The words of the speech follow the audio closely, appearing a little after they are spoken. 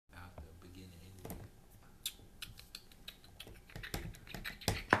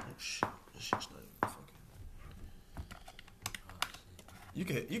You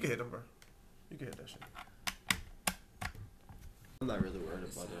can hit them, bro. You can hit that shit. I'm not really worried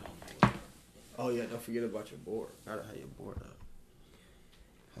about it. Oh yeah, don't forget about your board. Gotta have your board up.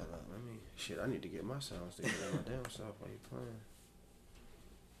 Hold on, shit, I need to get my sounds together my damn self while you playing.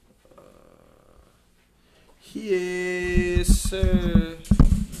 Yes, sir.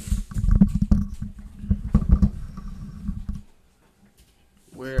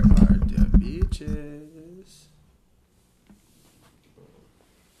 Where are the bitches?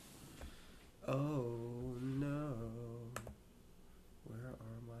 Oh no. Where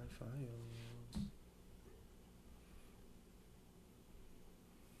are my files?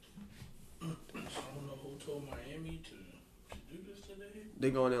 I don't know who told Miami to do this today.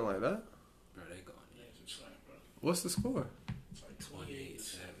 They going in like that? Bro, they going in. Yeah, it's a slam, bro. What's the score? It's like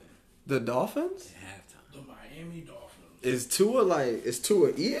 28-7. The Dolphins? At halftime. The Miami Dolphins. Is Tua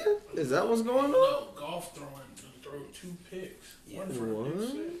eating? Is that what's going on? No, Golf throw 2 picks. Yeah. One for a pick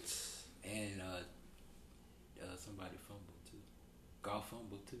six. And somebody fumbled too. Golf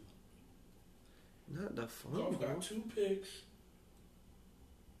fumbled too. Not the fumble. Golf got 2 picks.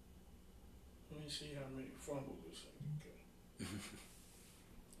 Let me see how many fumbles this thing got.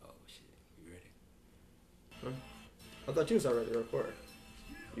 Oh shit, you ready? I thought you was already recording.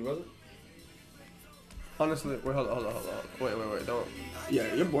 You wasn't? Honestly, wait, hold on. Wait, don't.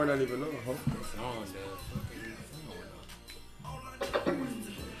 Yeah, your boy not even know. Huh? It's on the You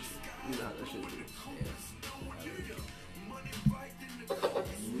know how that shit be. I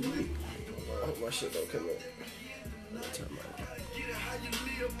hope my shit don't come in. Turn my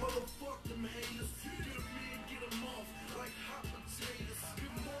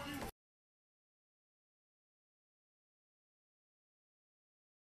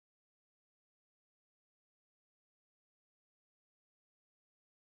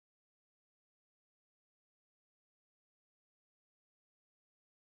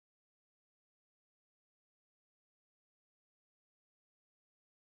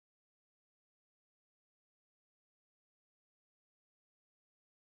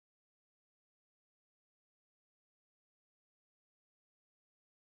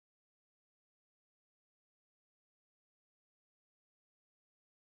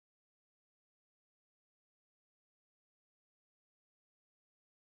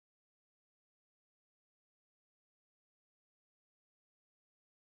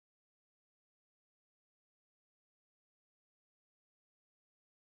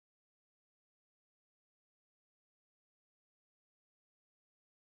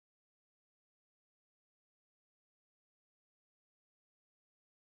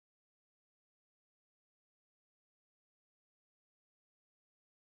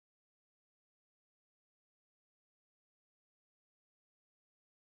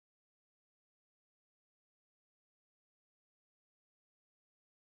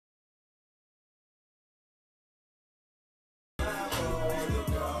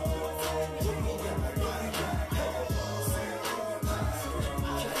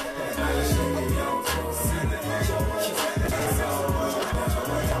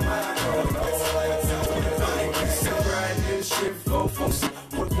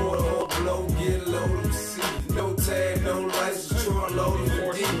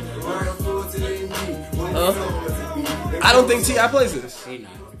I don't think T.I. plays this. He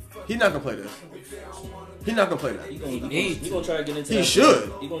not gonna play this. He not gonna play that. He gonna try to get into He that.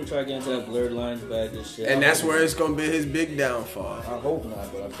 should. He gonna try to get into that blurred lines bag and shit. And that's where it's gonna be his big downfall. I hope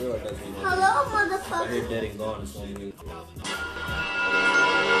not, but I feel like that's what he's gonna do. Hello, I motherfucker. hear dead and gone is gonna be.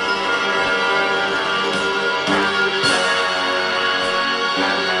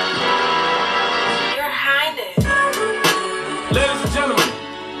 Your Highness. Ladies and gentlemen,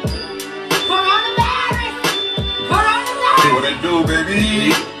 Coronavirus. Coronavirus. what it do,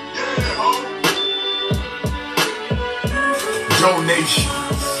 baby?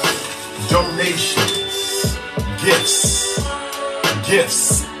 Donations, gifts.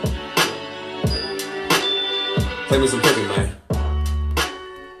 Play me some Pippi, man.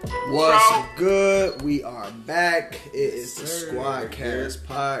 What's good? We are back. It is the Squadcast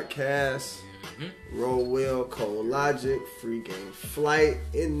podcast. Roll Will, Cole Logic, Free Game Flight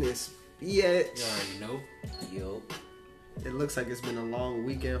in this bitch. You already know. Yo, It looks like it's been a long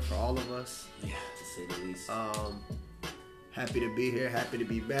weekend for all of us. Yeah. to say the least. Happy to be here. Happy to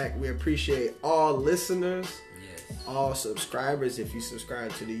be back. We appreciate all listeners, Yes. all subscribers. If you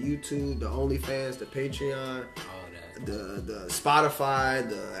subscribe to the YouTube, the OnlyFans, the Patreon, All that. the Spotify,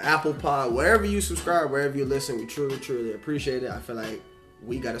 the Apple Pod, wherever you subscribe, wherever you listen, we truly appreciate it. I feel like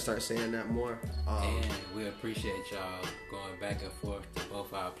we got to start saying that more. And we appreciate y'all going back and forth to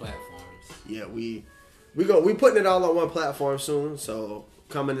both our platforms. Yeah, we we putting it all on one platform soon. So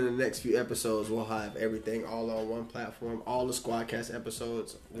coming in the next few episodes, we'll have everything all on one platform. All the Squadcast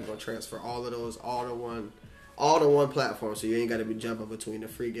episodes, we're gonna transfer all of those all to one platform. So you ain't got to be jumping between the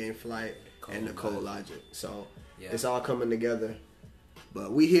Free Game Flight and the Cold Logic. So it's all coming together.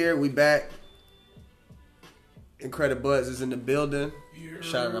 But we here, we back. Incredible Buzz is in the building.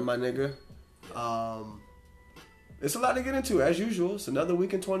 Shout out to my nigga. It's a lot to get into as usual. It's another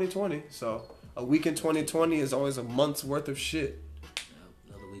week in 2020. So a week in 2020 is always a month's worth of shit.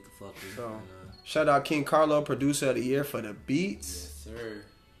 Another week of fucking. So shout out King Carlo, producer of the year for the beats. Yes, sir.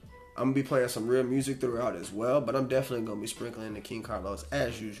 I'm gonna be playing some real music throughout as well, but I'm definitely gonna be sprinkling the King Carlos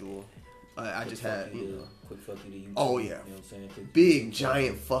as usual. I just had, quick fuck you to YouTube. Oh yeah, You know what I'm saying? big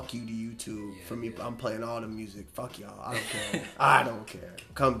giant fuck you to YouTube for me. I'm playing all the music. Fuck y'all. I don't care. I don't care.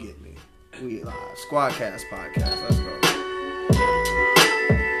 Come get me. We live. Squadcast podcast. Let's go.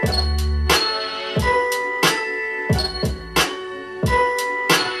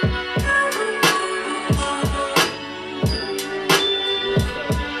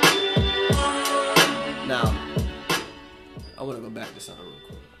 Now, I want to go back to something real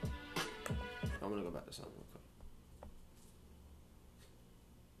quick.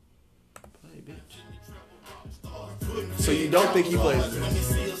 Play, bitch. So you don't think he plays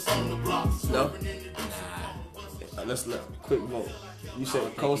this? No? Let's quick vote. You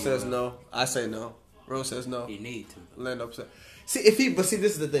said Cole says no. I say no. Rose says no. He need to. Land upset. See this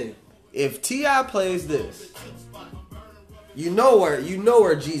is the thing. If T.I. plays this, you know where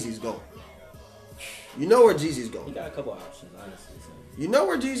Jeezy's going. You know where Jeezy's You going. got a couple options, honestly. So. You know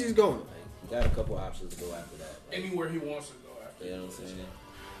where Jeezy's going. You got a couple options to go after that. Like, Anywhere he wants to go after. you know what I'm saying?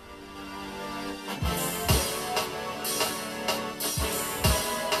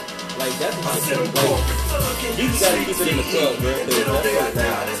 Like that's my thing. Like you gotta keep it in the club, bro.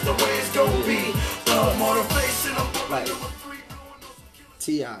 Like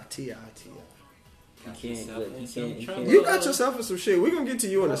T.I. You can't. You got yourself in some shit. We're gonna get to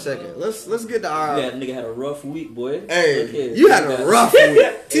you in a second. Let's get to our. That nigga had a rough week, boy. Hey, you had a rough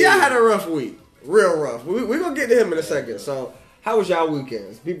week. T.I. had a rough week. Real rough. We're gonna get to him in a second. So, how was y'all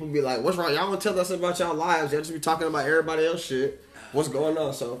weekends? People be like, what's wrong? Y'all want to tell us about y'all lives. Y'all just be talking about everybody else shit. What's going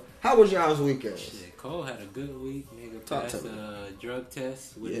on? So, how was y'all's weekends? Shit, Cole had a good week. Nigga Talk passed to me. a drug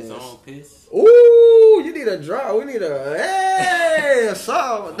test with his own piss. Ooh, you need a draw. We need a hey,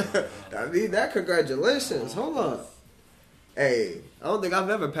 so I need that. Congratulations. Hold on. Hey, I don't think I've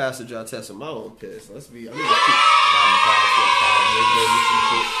ever passed a drug test with my own piss. Let's be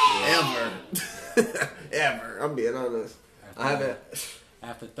ever. I'm being honest. I haven't.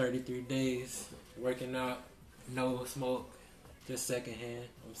 After 33 days working out, no smoke, just secondhand,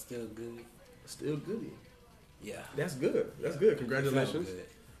 I'm still good. Still goody. Yeah. That's good. That's good. Congratulations. Felt good.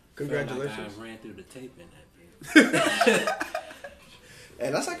 Congratulations. Felt like I ran through the tape in that bitch.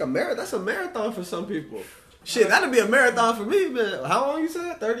 And that's like a marathon. That's a marathon for some people. Shit, that'd be a marathon for me, man. How long you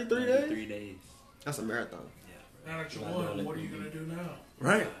said? 33 days? 3 days. That's a marathon. Now that you won, what are you gonna do now?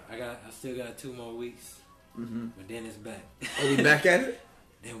 Right. I still got 2 more weeks. But then it's back. Are we back at it?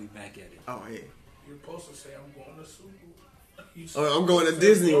 Then we back at it. Oh, yeah. You're supposed to say, I'm going to Super. Oh, I'm going to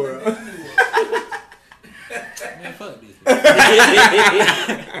Disney World. Man, fuck this.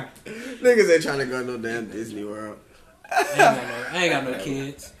 Niggas ain't trying to go to no damn Disney World. I ain't got no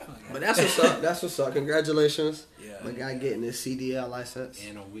kids. But that's what's up. That's what's up. Congratulations. Yeah. My guy getting his CDL license.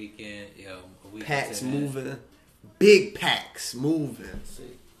 And a weekend, a week Packs into that. moving. Big packs moving.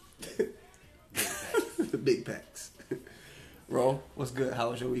 Big packs. Big packs. Ro, what's good?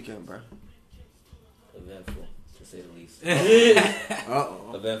 How was your weekend, bro? Eventful, to say the least.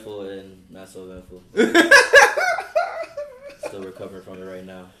 Uh-oh. Eventful and not so eventful. Still recovering from it right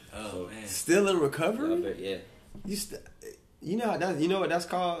now. Oh, So, man. Still in recovery? yeah. You know what that's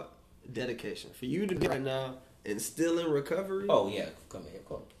called? Dedication. For you to be right now and still in recovery? Oh yeah, come here,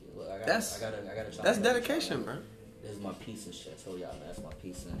 come. Look, I gotta try. That's dedication, bro. This is my piece and shit. I told y'all, man, that's my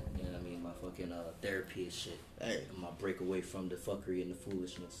piece and you know what I mean, my fucking therapy and shit. Hey. And my break away from the fuckery and the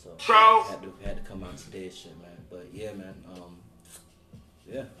foolishness. So had to come out today and shit, man. But yeah, man.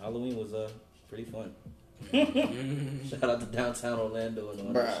 Yeah, Halloween was pretty fun. Shout out to downtown Orlando and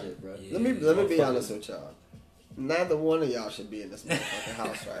all that shit, bro. Let me be honest with y'all. Neither one of y'all should be in this motherfucking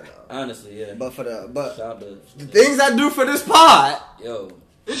house right now. Honestly, yeah. But Shout out to the things I do for this pod, yo.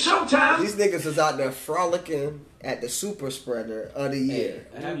 It's showtime. these niggas is out there frolicking at the super spreader of the year.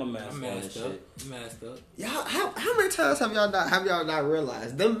 I had my mask I'm on and masked up. shit. I'm masked up. Y'all, how many times have y'all not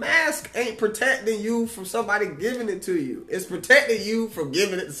realized the mask ain't protecting you from somebody giving it to you? It's protecting you from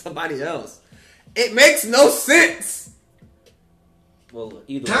giving it to somebody else. It makes no sense. Well,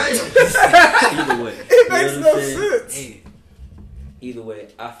 either Damn. way. Either way. It You know makes what no I'm saying? sense. Hey, Either way,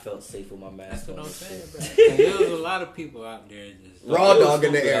 I felt safe with my that's mask what on. I'm and saying, shit. bro. 'Cause there was a lot of people out there just Raw dog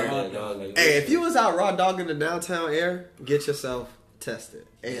in the air. Raw dog. Like, Hey, if you was out raw dog in the downtown air, get yourself tested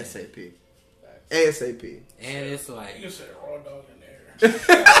ASAP. ASAP. And it's like, You said raw dog in there.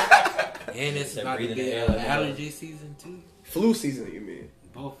 and it's Said about to breathing the get air like a allergy season too. Flu season, you mean?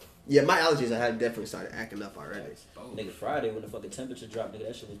 Both. Yeah, my allergies I had definitely started acting up already. Both. Nigga, Friday when the fucking temperature dropped, nigga,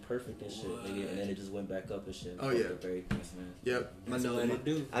 that shit was perfect and shit, nigga, and then it just went back up and shit. Oh, Fucked yeah. up everything, man. Yep, my That's nose. what it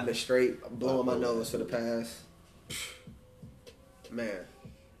do. I've been straight blowing my nose for the past man.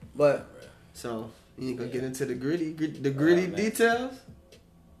 But so you ain't gonna get into the gritty man. details.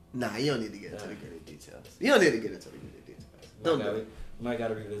 Nah, you don't need to get into the gritty details. You don't need to get into the gritty details. Don't do it. Might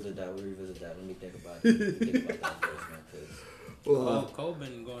gotta revisit that. We'll revisit that. Let me think about it. Think about that first, man. 'Cause Oh, Cole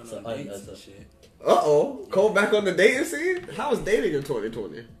been going So, on dates and shit. Cole back on the dating scene. How was dating in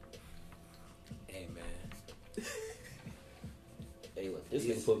 2020? Hey man, hey, look, this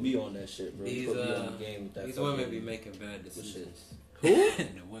nigga put me on that shit, bro. He these put me on the game with that. these fucking- women be making bad What shit? decisions. Who?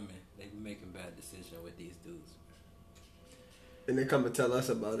 The women, they be making bad decisions with these dudes. And they come and tell us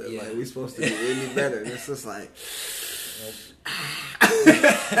about it. Yeah. Like we supposed to be any better. And it's just like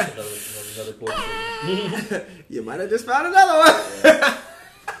another portion. you might have just found another one.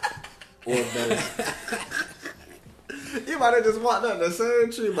 Or better. You might have just walked up the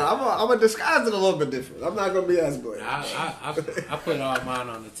same tree, but I'm gonna disguise it a little bit different. I'm not gonna be as blatant. I put all mine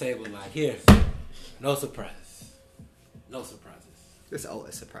on the table like here, no surprises, no surprises. It's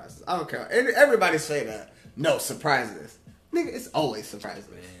always surprises. I don't care. Everybody say that. No surprises, nigga. It's always surprises.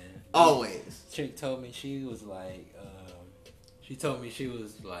 Man, Always. chick told me she was like,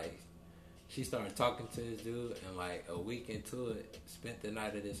 she started talking to this dude and like a week into it, spent the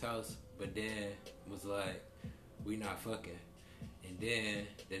night at his house, but then was like, we not fucking. And then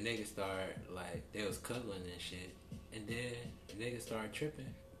the nigga started like, they was cuddling and shit. And then the nigga started tripping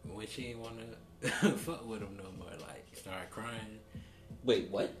when she didn't want to fuck with him no more. Like, started crying. Wait,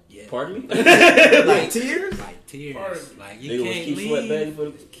 what? Yeah. Pardon me? Like tears. Like tears. Pardon. Like, you Nigga was can't keep leave. sweatbanding for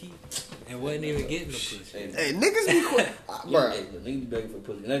the. Keep, and wasn't even getting the pussy. Hey, niggas be quick, Yeah, bro. hey, look, niggas be begging for the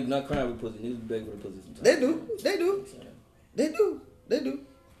pussy. Niggas not crying for pussy. Niggas be begging for the pussy sometimes. They do. They do. They do. They do.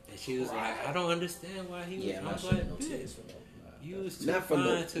 And she was like, I don't understand why he was. Yeah, I I'm was not like, shitting no bitch, tears for no. Nah, you was too Not for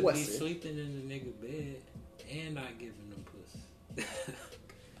no fine to be pussy. sleeping in the nigga bed and not giving them pussy.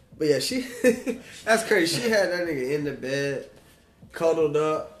 But yeah, she. That's crazy. She had that nigga in the bed, cuddled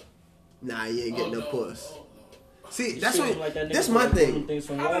up. Nah, you ain't getting no puss. See, that's Shit what. like that nigga That's put my like one of them thing. things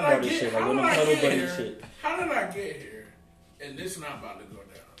from How did Walmart I and get? shit, like How one did of them I cuddle get buddy here? shit. How did I get here? And this not about to go down.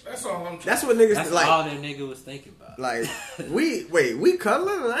 That's all I'm trying. That's what niggas That's like. all that nigga was thinking about. Like we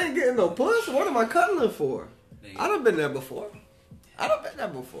cuddling and I ain't getting no puss. What am I cuddling for? Nigga. I done been there before.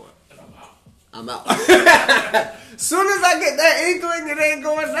 I'm out. Soon as I get that inkling it ain't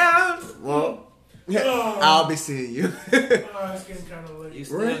going down, well, I'll be seeing you. Oh, it's getting kind of late. You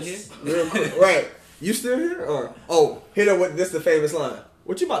still Right? here? Real quick. Right. You still here? Or hit her with this the famous line.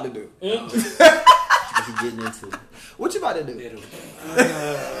 What you about to do? What you getting into? What you about to do? Literally.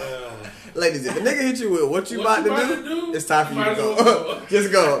 Ladies, if a nigga hit you with what you about to do, it's time for you Might to as well go. go.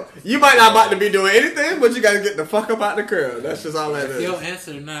 Just go. You might not about to be doing anything, but you gotta get the fuck up out the crib. That's just all that If your is.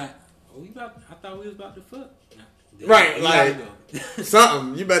 answer not, I thought we was about to fuck. Nah. Right, You like- gotta go.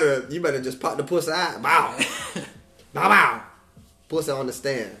 Something. You better just pop the pussy out. Bow. Bow bow. Pussy on the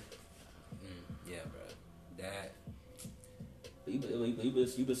stand. Yeah, bro. That. You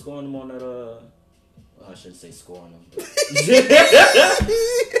been scoring them on that I shouldn't say scoring them. But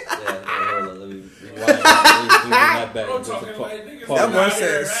hold on, let me rewind that. Let me bring that back. I'm talking like niggas. That boy out said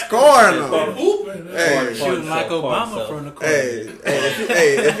here scoring rapping, them. hooping. Hey. Shooting like Part Obama self. from the corner.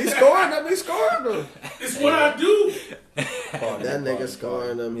 If he scoring them, he scoring them. It's what I do. That nigga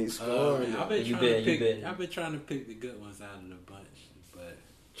scoring them, he's scoring I've them. been trying to pick the good ones out of the bunch, but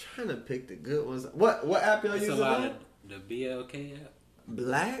Trying to pick the good ones. What app y'all it's a using lot now? of the BLK app.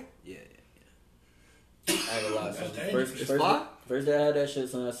 Black? Yeah. I ain't gonna lie, son. That's First day I had that shit,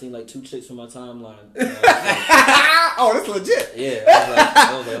 son, I seen like 2 chicks from my timeline. Oh, that's legit. Yeah,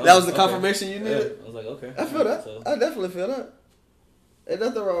 I was like, That was the okay. confirmation you needed? Yeah, I was like, okay. I feel that. So, I definitely feel that. Ain't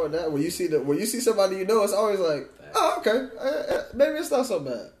nothing wrong with that. When you see somebody you know, it's always like, oh, okay, maybe it's not so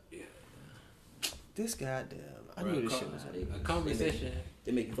bad. Yeah. This goddamn, I Bro, knew this shit was. a conversation.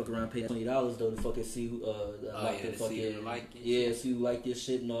 they make you fuck around, pay $20 though to fucking see who, like yeah, the to see fucking, who like your yeah, see who like your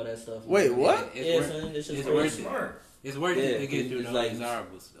shit and all that stuff. Wait, what? It's Yeah, worth, son, it's just it's crazy. worth it. Smart. It's worth Yeah, it to get it's through the like-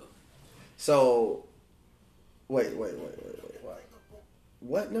 undesirables though. So, wait.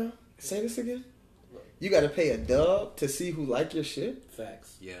 What now? Say this again. You gotta pay a dub to see who like your shit.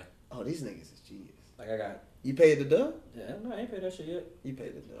 Facts. Yeah. Oh, these niggas is genius. Like I got. You paid the dub? Yeah, no, I ain't paid that shit yet. You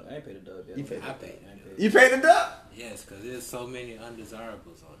paid the dub. I ain't paid the dub yet. You paid I paid. You paid the dub? Yes, because there's so many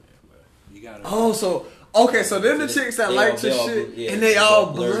undesirables on there, bro. You gotta. Oh, so okay, so then the chicks that liked your shit and they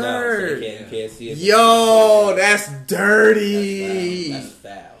all blurred. Out, so you can't see it. Yo, that's dirty. That's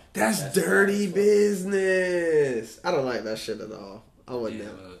foul. That's dirty business. I don't like that shit at all. I wouldn't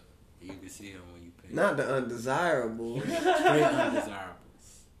never. You can see them when you pay. Not the undesirable. Straight undesirables.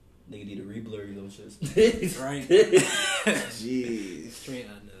 Nigga need to re-blur those shits. Right. Jeez. Straight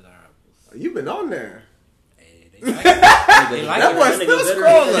undesirables. You been on there. Hey, they like it. That boy still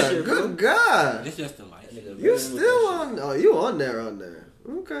scrolling. Good God. It's just a light. You still on? Oh, you on there?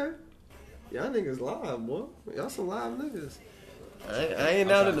 Okay. Y'all niggas live, boy. Y'all some live niggas. I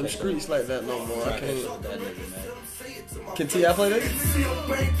ain't out in them streets like that no more. I can't. Can T.I. play this?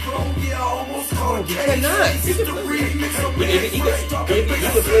 Oh, he cannot. He could play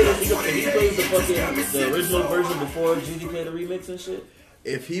the original version before Jeezy played the remix and shit.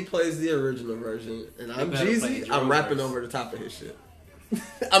 If he plays the original version and I'm Jeezy, I'm rapping over the top of his shit.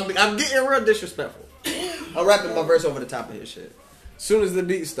 I'm getting real disrespectful. I'm rapping my verse over the top of his shit. Soon as the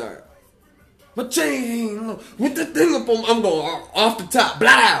beat start. But chain with the thing up on, I'm going off the top.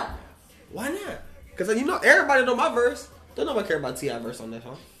 Blah. Why not? Because you know everybody know my verse. Don't nobody care about T.I. verse on that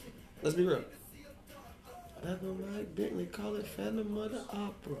song. Let's be real. I don't like Bentley, call it Phantom of the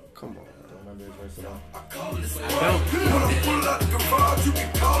Opera. Come on. I don't remember his verse at all.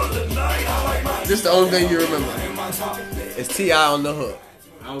 This is the only thing you remember. It's T.I. on the hook.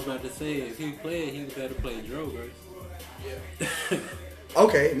 I was about to say, if he played, he better play Dro verse.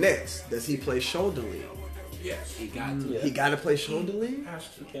 Okay, next. Does he play shoulder lead? Yes, he got to. He got to play shoulder lead?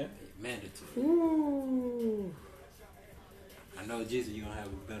 Okay. Mandatory. Ooh. I know Jeezy, you gonna have a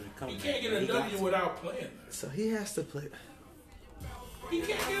better comeback. He can't get a W without playing. So he has to play. He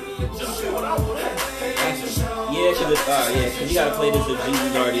can't get a W without playing. Yeah, because you gotta play this if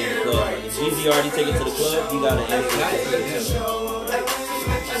Jeezy's already in the club. Like, if Jeezy already take it to the club, you gotta answer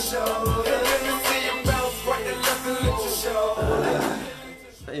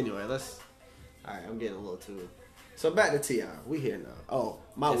Anyway, let's. Alright, I'm getting a little too. So back to T.I. We here now. Oh,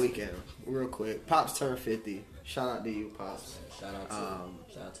 my weekend. Real quick. Pops turned 50. Shout out to you, Pops. Shout out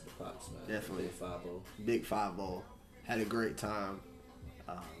to the Pops, man. Definitely. Big 5-0. Big 5-0. Had a great time.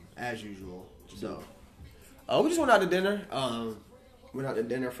 As usual. So, we just went out to dinner. Went out to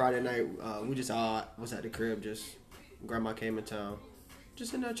dinner Friday night. We just all was at the crib. Just grandma came in town.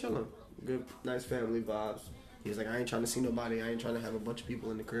 Just in there chilling. Good, nice family vibes. He was like, I ain't trying to see nobody. I ain't trying to have a bunch of people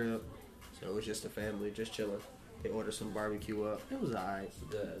in the crib. So it was just a family, just chilling. They ordered some barbecue up. It was alright.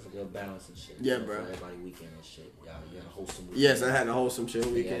 It's a good balance and shit. Yeah, bro. Everybody weekend and shit. Y'all had a wholesome weekend. Yes, I had a wholesome chill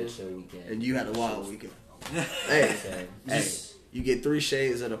weekend. And you had a wild weekend. Hey, you get 3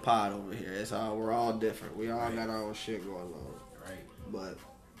 shades of the pod over here. It's all, we're all different. We all got our own shit going on. Right. But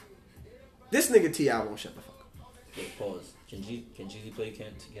this nigga T.I. won't shut the fuck up. Wait, pause. Can Jeezy play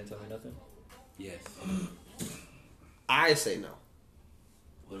Can't Tell Me Nothing? Yes. I say no.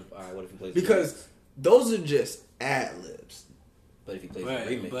 What if he plays? Because those are just ad-libs. But if he plays the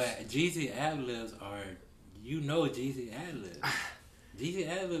remix. But Jeezy ad-libs are, Jeezy ad-libs. Jeezy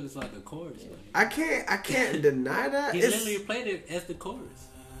ad-libs is like a chorus. I can't deny that. He literally played it as the chorus.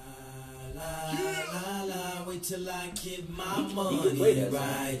 Wait till I get my He money could play that.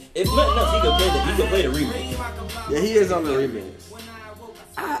 right. If nothing else, he could play the remix. Yeah, he is on the remix.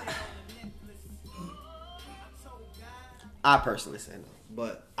 I personally say no.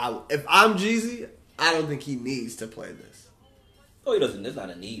 But if I'm Jeezy, I don't think he needs to play this. Oh, he doesn't. It's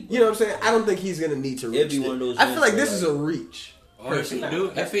not a need. You know what I'm saying? I don't think he's going to need to reach It'd be one of those I feel like this where, is a reach. Or if he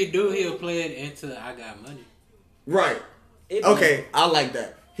do, he'll play it into I Got Money. Right. Okay, I like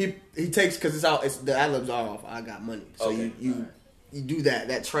that. He takes, because it's out. It's the ad-libs are off. I Got Money. So okay. you do that.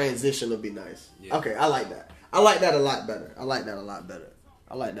 That transition will be nice. Yeah. Okay, I like that. I like that a lot better. I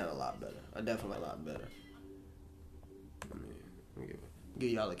definitely a lot better. Let me give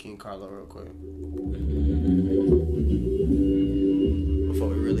y'all a King Carlo real quick. Before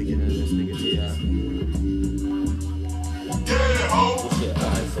we really get into this nigga T.I.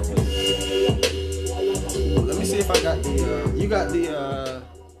 Let me see if I got the. You got the.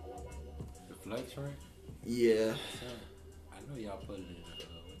 The flex, right? Yeah. I know y'all put it in what you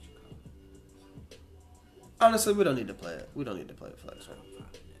call it. Honestly, we don't need to play it. We don't need to play the flex rant.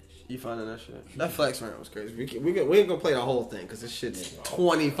 You finding that shit? That flex rant was crazy. We ain't gonna play the whole thing because this shit's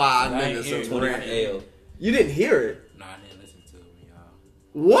 25 minutes of rant. You didn't hear it? No, I didn't listen to it when y'all.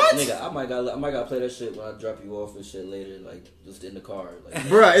 What? Nigga, I might gotta play that shit when I drop you off and shit later, like just in the car. Like,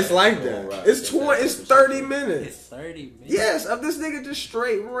 Bruh, it's like All that. right. It's 20. It's 30 minutes. It's 30 minutes. Yes, of this nigga just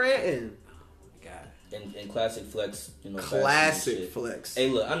straight ranting. God. and classic flex, you know. Classic shit. flex. Hey,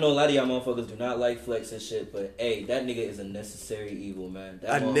 look, I know a lot of y'all motherfuckers do not like flex and shit, but hey, that nigga is a necessary evil, man.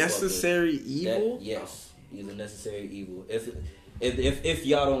 That A motherfucker- necessary evil? Yes, he's a necessary evil. If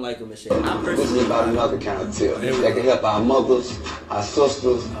y'all don't like him and shit, I This personally is about another kind of tip that can help our mothers, our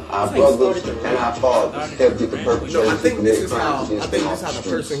sisters, our brothers, and our fathers help get the perpetrators. No, I think who this commit is how. crimes I against think them this is how off the the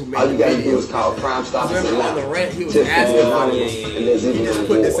person who streets. made All you the gotta do video. is call Crime Stoppers Remember on the Atlanta. rant, he was Tips asking will be for anonymous, it. and there's even He just a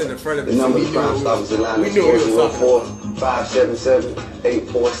put this reward. in the front of The us, so number we of knew Crime what we Stoppers was- Atlanta we is knew what we was talking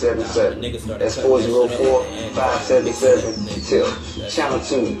 404-577-8477. That's 404-577-TIP. Channel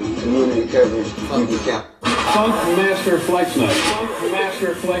 2, community coverage. You can count. Funk Master Flex Night. Funk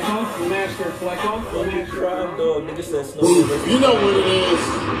Master Flex. Funk Master Flex. Funk Master crime dog, nigga said snow. You know what it is.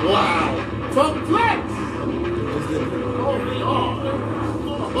 Wow. Funk Flex.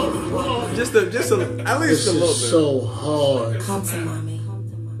 Just at least a little bit. So hard. Come to mommy.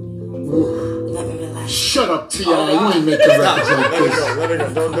 Let me relax. Shut up, T.I. You ain't making records like Let it this. go. Let it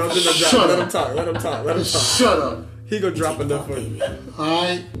go. Don't do the drop. Shut Let up. him talk. Let him talk. Let him talk. Shut up. He gonna drop enough for you.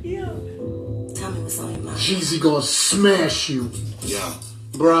 Alright? Tell me what's on your mind. Jeezy gonna smash you. Yeah.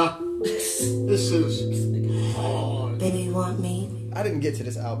 Bruh. This is hard. Baby, you want me? I didn't get to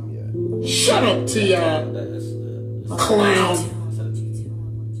this album yet. Shut up, T.I. Clown.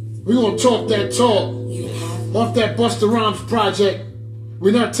 We gonna talk that talk. You have Off that Busta Rhymes project.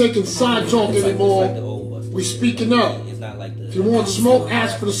 We're not taking side talk anymore. We speaking up. It's not like the, If you want smoke,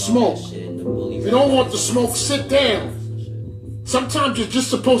 ask for the smoke. If you don't want the smoke, sit down. Sometimes you're just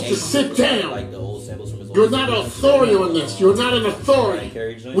supposed to sit down. You're not an authority on this. You're not an authority.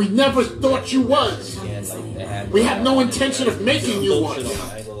 We never thought you was. We have no intention of making you one.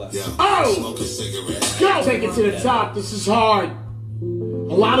 Oh! Yo, take it to the top. This is hard.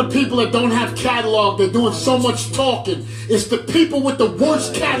 A lot of people that don't have catalog, they're doing so much talking. It's the people with the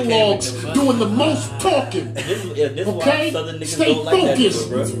worst catalogs doing the most talking. Okay? Stay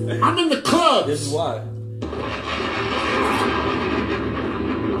focused. I'm in the clubs. This is why.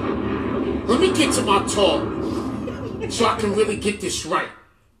 Let me get to my talk so I can really get this right.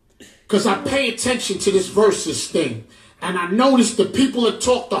 Because I pay attention to this versus thing. And I notice the people that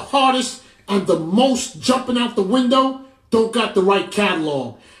talk the hardest and the most jumping out the window don't got the right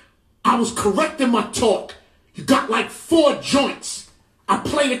catalog. I was correcting my talk. You got like 4 joints. I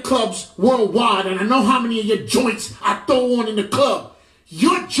play the clubs worldwide and I know how many of your joints I throw on in the club.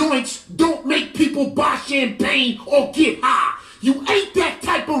 Your joints don't make people buy champagne or get high. You ain't that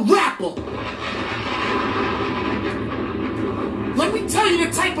type of rapper. Let me tell you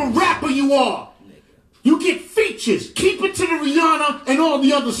the type of rapper you are. You get features. Keep it to the Rihanna and all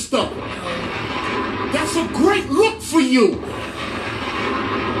the other stuff. That's a great look for you.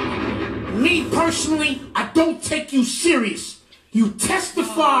 Me personally, I don't take you serious. You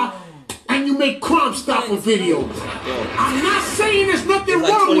testify and you make Crime Stopper videos. I'm not saying there's nothing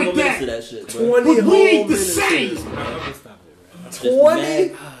Like wrong 20 with minutes that. of that shit, bro. 20 But we whole ain't the minutes. same. 20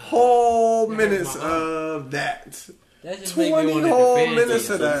 whole minutes of that. That just make me 20 want to whole defend minutes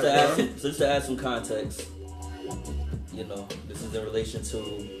you. of that. Bro. So just to add some context, you know, this is in relation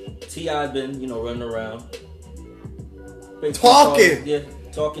to T.I. been, you know, running around. Talking. Yeah,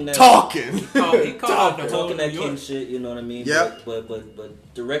 talking that. Talking. He called the whole Talking that New king York. shit, you know what I mean? Yep.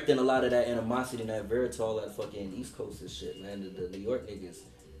 But directing a lot of that animosity and that Veritol, that fucking East Coast and shit, man, the New York niggas.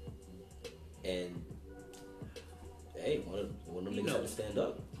 And hey, one of them niggas had to stand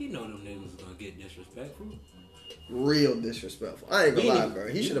up. You know them niggas gonna get disrespectful. Real disrespectful. I ain't gonna lie, We- bro.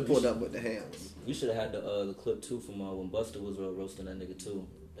 He should have pulled up with the hands. You should have had the clip too from when Busta was roasting that nigga too.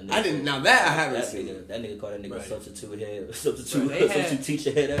 And I didn't. Now that I haven't that seen. nigga, that nigga called that nigga Right. substitute head, Bro, substitute they had- substitute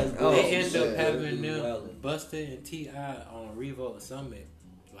teacher head ass. Oh, They end shit. up having Wildin'. them Busta and T.I. on Revolt Summit,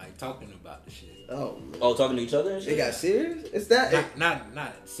 like talking about the shit. Oh, man. Oh, talking to each other and shit. It got serious? It's that. Not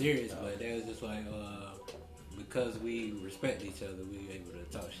serious, but they was just like, because we respect each other, we able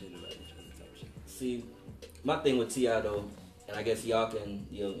to talk shit about each other type shit. See, my thing with T.I. though, and I guess y'all can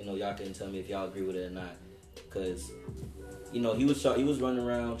y'all can tell me if y'all agree with it or not, because you know he was running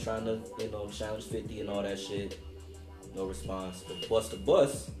around trying to challenge 50 and all that shit. No response. The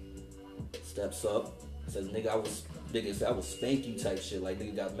Bus steps up, says nigga I will spank you type shit. Like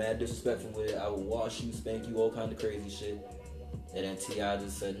nigga got mad disrespectful with it. I will wash you, spank you, all kind of crazy shit. And then T.I.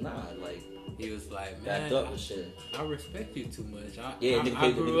 just said nah, like He was like, man, backed up and shit. I respect you too much. Nigga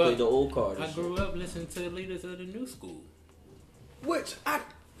I played the old card. And I shit. grew up listening to leaders of the new school. Which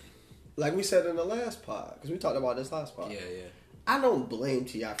like we said in the last pod, because we talked about this last pod. Yeah. I don't blame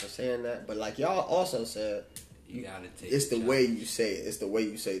T.I. for saying that, but like y'all also said, You gotta take. it's the way you say it. It's the way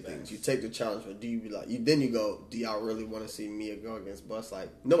you say things. You take the challenge, but do you be like? Then you go, do y'all really want to see Mia go against Bus? Like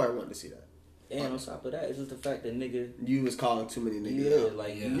nobody wanted to see that. And on top of that, it's just the fact that nigga, You was calling too many niggas. yeah, out.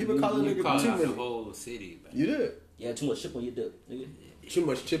 like You been calling niggas call too out the many. whole city. Man. You did. you had too much shit on your dip, nigga. Too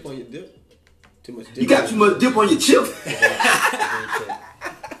much chip on your dip. Too much. Dip You got too much dip on your chip.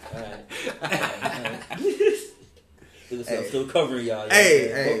 Alright. I'm still covering y'all.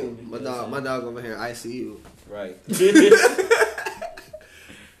 Hey, my dog over here in ICU. Right.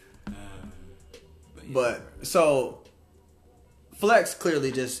 But so Flex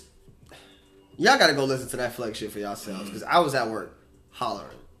clearly just y'all gotta go listen to that Flex shit for yourselves because I was at work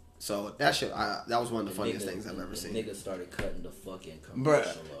hollering. So that shit, that was one of the funniest things I've ever seen. Nigga started cutting the fucking Bruh,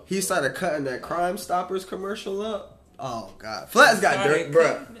 commercial up. he started cutting that Crime Stoppers commercial up. Oh god, Flex got dirty,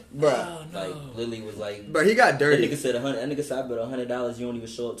 bruh. Oh, no. Like Lily was like, But he got dirty. That nigga said that nigga said I bet $100 you don't even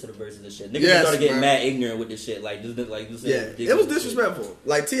show up to the verses and shit. Niggas Yes, started getting bruh. mad ignorant with this shit. Like this Yeah, it was disrespectful.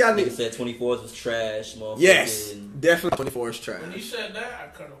 Like T.I. Nigga said 24s was trash, motherfucker. Yes, definitely 24 is trash. When he said that, I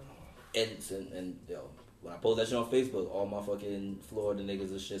cut him off. And yo, when I posted that shit on Facebook, all my fucking Florida niggas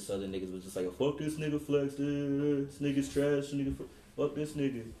and shit, Southern niggas was just like, fuck this nigga Flex, this nigga's trash, nigga, fuck this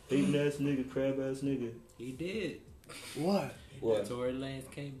nigga, hating ass nigga, crab ass nigga. He did. What? What? Tory Lanez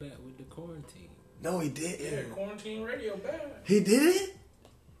came back with the quarantine. No, he didn't. Yeah, quarantine radio bad. He did it?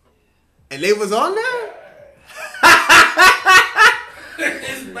 And they was on there?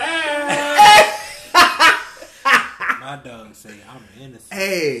 It's bad. My dog say I'm innocent.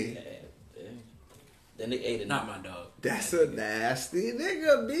 Hey. Then they ate it. Not my dog. That's a nasty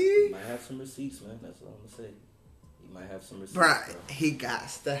nigga, B. Might have some receipts, man. That's all I'm gonna say. He might have some receipts. Right. Bro. He got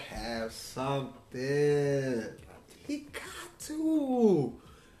to have something. He got to.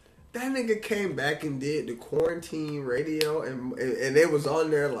 That nigga came back and did the quarantine radio and it was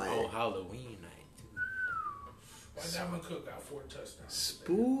on there like Oh, Halloween night too. Why Dalvin Cook got 4 touchdowns?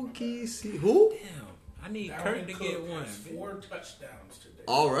 spooky. See who? Damn, I need Dalvin Kurt to Cook get one. has 4 touchdowns today.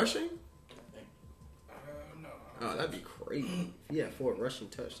 All rushing? No. Oh, that'd be crazy. If he had 4 rushing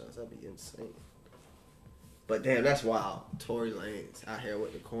touchdowns, that'd be insane. But damn, that's wild. Tory Lanez out here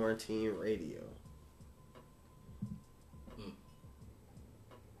with the quarantine radio.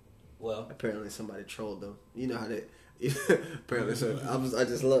 Well, apparently somebody trolled them. You know how they. Apparently, so I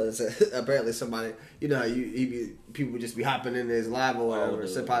just love it. Apparently, somebody. You know how people would just be hopping in his live or whatever.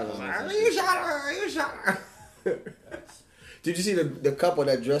 So probably was like, "You shot her! You shot her!" Did you see the couple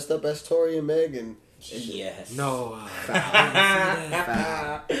that dressed up as Tory and Meg and? Yes. No.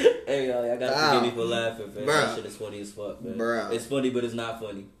 Hey, yo, y'all gotta forgive me for laughing, man. Bruh. That shit is funny as fuck, man. Bruh. It's funny, but it's not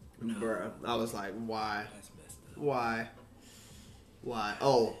funny. Bruh, I was like, why? That's messed up. Why?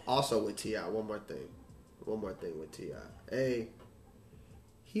 Oh, also with T.I., one more thing with T.I. Hey,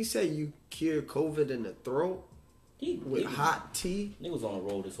 he said you cure COVID in the throat with hot tea. Nigga was on the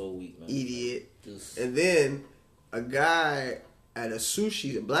road this whole week, man. Idiot. Just, And then a guy a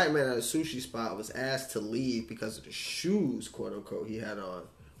black man at a sushi spot was asked to leave because of the shoes, quote unquote, he had on.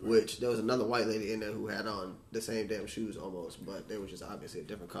 Which there was another white lady in there who had on the same damn shoes almost, but they were just obviously a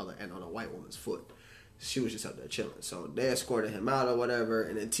different color and on a white woman's foot. She was just up there chilling. So they escorted him out or whatever.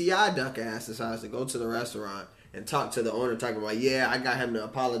 And then T.I. duck ass decides to go to the restaurant and talk to the owner, talking about, yeah, I got him to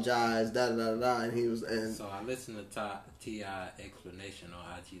apologize, da da da da. And he was, and So I listened to T.I. explanation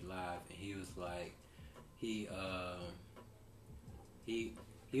on IG Live, and he was like, he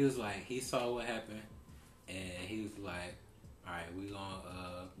was like, he saw what happened, and he was like, all right, we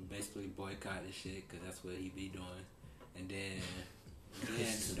gonna basically boycott this shit because that's what he be doing. And then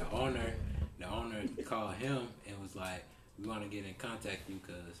the owner called him and was like, we want to get in contact with you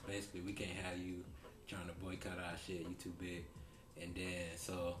because basically we can't have you trying to boycott our shit. You too big. And then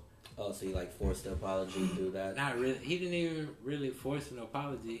so. oh, so he like forced the apology to do that? Not really. He didn't even really force an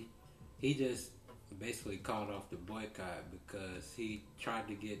apology. He just basically called off the boycott because he tried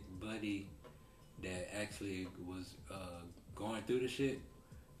to get Buddy, that actually was going through the shit,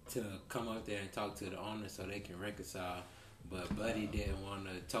 to come up there and talk to the owner so they can reconcile. But Buddy didn't want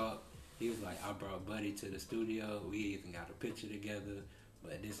to talk. He was like, I brought Buddy to the studio. We even got a picture together.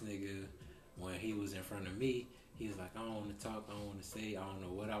 But this nigga, when he was in front of me, he was like, I don't want to talk. I don't want to say. I don't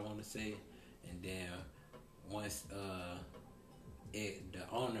know what I want to say. And then once the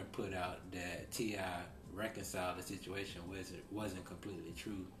owner put out that T.I. reconciled the situation wasn't completely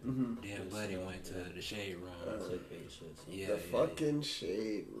true. Mm-hmm. Then Buddy went to the shade room. fucking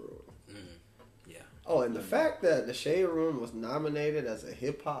shade room. Yeah. Oh, and the fact that the Shade Room was nominated as a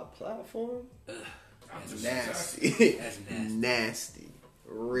hip hop platform, That's nasty. That's nasty. Nasty.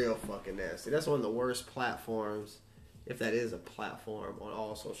 Real fucking nasty. That's one of the worst platforms if that is a platform on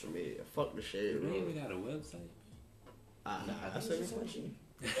all social media. Fuck the shade Do they room. even got a website? That's a good question.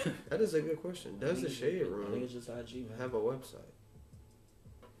 That is a good question. Does the shade I think room it's just IG, man. have a website?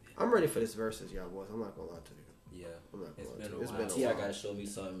 I'm ready for this versus y'all boys. I'm not gonna lie to you. Yeah. I'm not gonna lie It's to been you. It's a been while. a T.I. while. gotta show me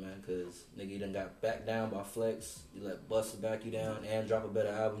something, man, cause nigga, you done got backed down by Flex. You let Busta back you down and drop a better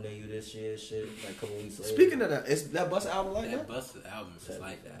album than you this year. Shit, like a couple weeks later. Speaking of that, is that Bust album like That that? Busted album is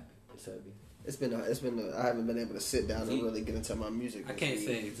like that. It's heavy. I haven't been able to sit down and really get into my music. I this can't week.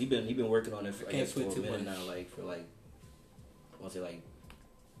 say He been working on it for, I Can't guess, for put a too minute much. now, like for like I want to say like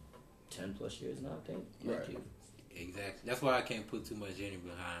 10+ years now. I think. Right. Like, exactly. That's why I can't put too much energy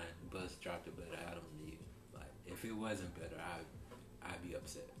behind Bus dropped a better album than you. Like if it wasn't better, I'd be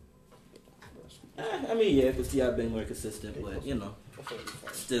upset. I mean, yeah, because T.I. been more consistent, but you know,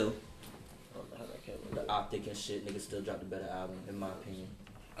 still the optic and shit, niggas still dropped a better album in my opinion.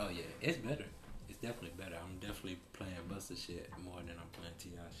 Oh yeah, it's better. It's definitely better. I'm definitely playing Busta shit more than I'm playing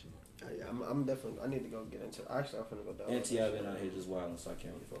T.I. shit. Yeah, I'm definitely. I need to go get into. Actually, I'm finna go down. And T.I. been out here just wilding, so I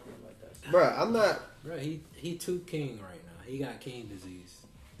can't really fuck with him like that. Bruh, I'm not. Bro, he too king right now. He got king disease.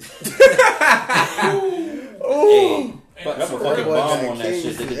 Hey, drop a That fucking boy bomb got on that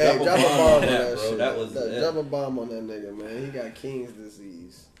King's- shit. Nigga. Hey, Drop a bomb on that, bro. shit. That was Drop a bomb on that nigga, man. He got King's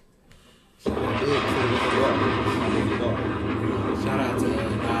disease. Big King. Shout out to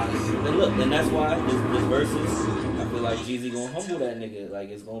Nas. And look, and that's why this versus, I feel like Jeezy gonna humble that nigga. Like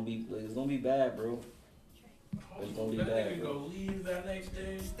it's gonna be bad, bro. It's gonna be That bad, nigga bro. go leave that next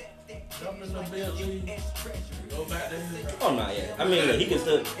day, jump in the Bentley, go back to his. Oh no, yeah. I mean, he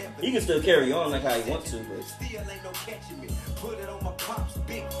can still carry on like how he wants to, but Put it on my pops,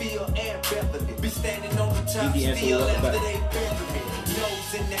 Big Phil and Beverly. Be standing on the top, Easy answer, still welcome after back. they bury me.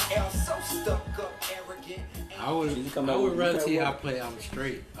 Nose in the air, so stuck up, arrogant. I would come out with- run you come T.I. out- play I'm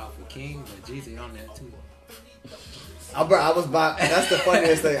straight off of King, but Jeezy on that too. Bro, I was about. That's the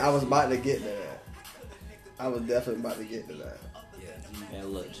funniest thing. I was about to get to that. I was definitely about to get to that. Yeah, man,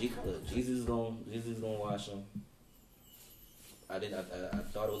 look, Jeezy's gonna watch him. I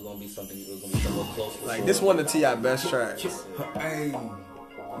thought it was gonna be something. It was gonna be somewhat close. Like this one of T.I. best tracks. Hey,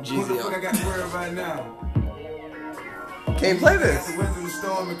 what the Jeezy. fuck I got to worry about now? Can't play this. The weather, the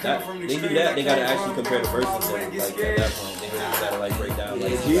storm, and coming from the They do extreme, that. I They gotta can't actually run, compare the run, verses. run, Like get at scared. that point, they really gotta like break down.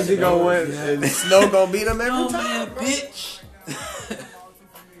 Like, Jeezy gonna win and Snow gonna beat him every time. bitch.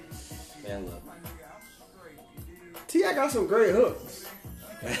 Man, look. T.I. got some great hooks.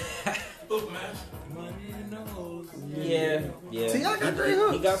 Yeah. T.I. got great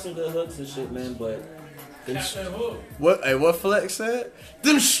hooks. He got some good hooks and shit, man. But What Flex said?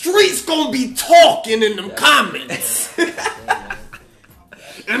 Them streets gonna be talking in them comments.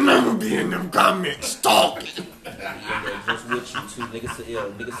 And I'm gonna be in them comments talking. just with you two niggas said,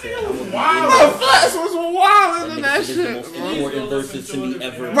 Flex was wild in that This is the most shit. important verses to me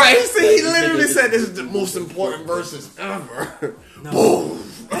ever. Right, he said he Like, this literally nigga- said this is the most important verses ever. Boom.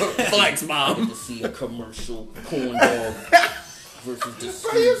 Flex I bomb. get to see a commercial corn dog versus the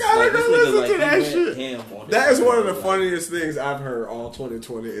Bro, you gotta like, go this listen nigga, to like, that he shit. went ham on That this is one of the like, funniest things I've heard all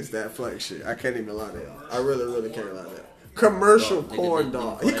 2020 is that Flex shit. I can't even lie to you. I really can't lie to you. Commercial nigga, corn they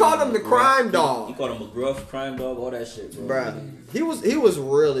dog. He call called that him the McGruff. crime He dog. called him McGruff, crime dog, all that shit, bro. Bruh. He was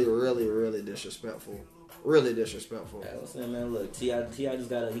really disrespectful. Really disrespectful. Yeah, listen, man. Look, T.I. just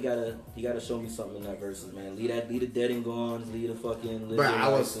gotta show me something in that verses, man. Leave the dead and gone, leave the fucking live Bruh, your I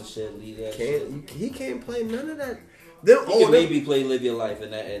life was- and shit. Leave that shit. He can't play none of that. He can maybe play Live Your Life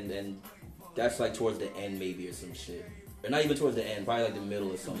and that's like towards the end maybe or some shit. Or not even towards the end, probably like the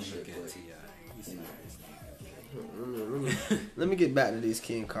middle or some shit. But, you know. Let me get back to these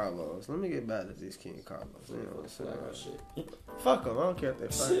King Carlos. You know what I'm saying? Fuck them. I don't care if they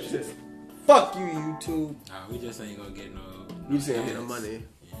fire shit. Fuck you, YouTube. Nah, we just ain't gonna get no. You just ain't get no money.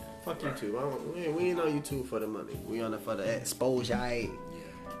 Yeah. Fuck YouTube. We ain't on YouTube for the money. We on it for the exposure. Yeah.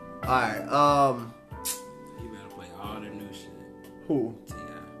 Alright, You better play all the new shit. Who?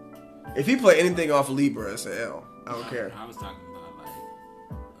 T.I. If he play anything off Libra, it's an L. I don't care. I was talking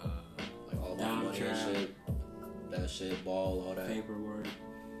about Like all my Down money Trap. and shit. That shit, ball, all that. Paperwork.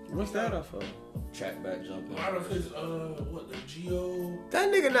 What's that off of? Track back jumping. Out of his, what, the Geo? That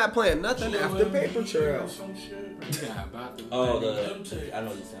nigga not playing nothing after Paper Trail. Some shit. Yeah, about the Oh, Them the tape. I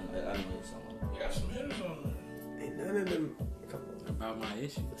know you sound. I know you sound. He got some hitters on there. Ain't none of them. Come on. about my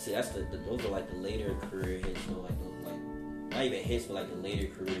issue. See, that's those are like the later career hits, though. Like not even hits, but like the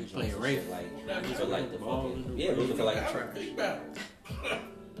later career joints Play and rape. shit. Like That those are like the ball fucking in the yeah. Those are for like Got a track. big battle.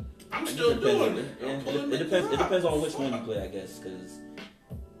 I'm It still depends doing on- it. yeah, I'm pulling it depends. It the depends on which one you play, I guess, because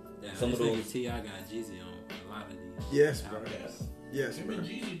Yeah, some of this those. nigga T.I. got Jeezy on a lot of these. Yes, bro. Yes. Yes, Him bro. and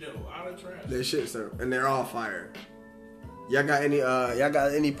Jeezy did a lot of trash. Their shit, sir, and they're all fire. Y'all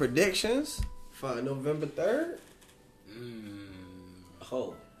got any predictions for November 3rd?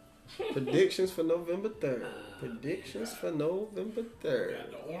 Oh. Predictions for November 3rd. Predictions for November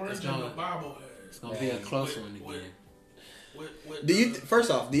 3rd. The orange and the bobblehead. It's gonna be a close one again. First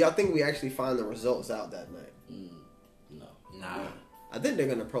off, do y'all think we actually find the results out that night? No. Nah. I think they're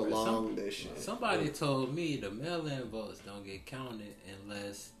gonna prolong this shit. Somebody told me the mail-in votes don't get counted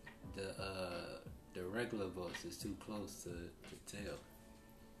unless the regular votes is too close to tell.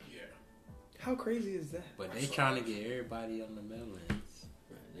 Yeah. How crazy is that? But they trying to get everybody on the mail-ins.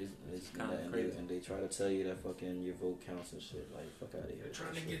 It's kind of crazy. And they try to tell you that fucking your vote counts and shit. Like, fuck out of here. They're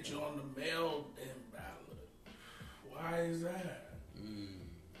trying to get you on the mail-in ballot. Why is that?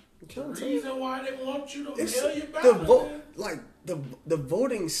 The reason why they want you to mail your ballot. The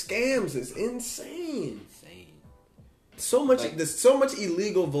voting scams is insane. There's so much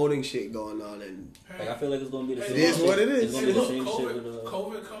illegal voting shit going on, and like, I feel like it's gonna be the same. It is what it is. It's gonna be the same shit with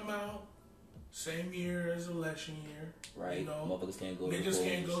COVID come out same year as election year. Right. You know, motherfuckers can't go. Niggas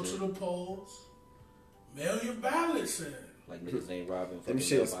can't go to the polls. Mail your ballots in. Like niggas ain't robbing them fucking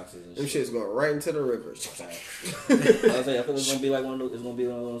mailboxes and them shit. Shit's going right into the rivers. I feel like it's gonna be like one of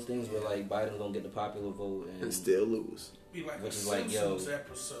those things where like Biden's gonna get the popular vote and still lose. Be like which a is like, Simpsons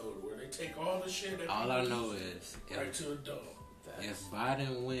episode where they take all the shit that all I know is right to a dump. If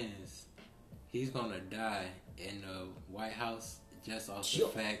Biden wins, he's gonna die in the White House just off the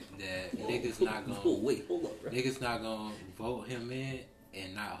fact that niggas not gonna niggas not gonna vote him in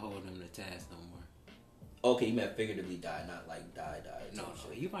and not hold him to task no more. Okay, you meant figuratively die, not like die. No,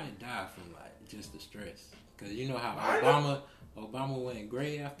 he might die from like just the stress. Cause you know how Obama went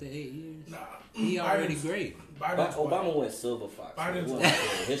gray after 8 years. Nah, he already gray. Obama went silver fox.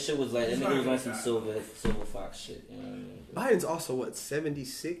 His shit was like that nigga was on some silver fox shit. You know what I mean? Biden's also what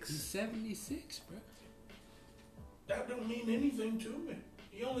 76. He's 76, bro. That don't mean anything to me.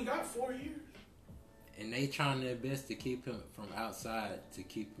 He only got 4 years. And they trying their best to keep him from outside to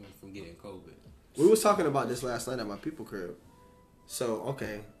keep him from getting COVID. We was talking about this last night at my people crib. So,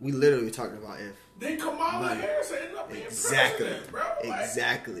 okay, we literally talking about if. Then Kamala Harris ended up being president, bro.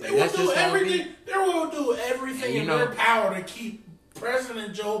 Exactly. They will do everything. They will do everything in their power to keep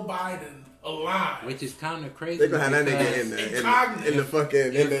President Joe Biden alive. Which is kind of crazy. They gonna have that nigga in the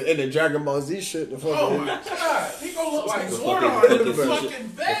fucking in the Dragon Ball Z shit. The fucking, oh my god, he gonna look like Zordon in the fucking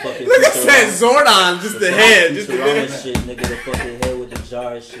bed. Look at that Zordon, just the head, just the head. Shit, nigga, the fucking head with the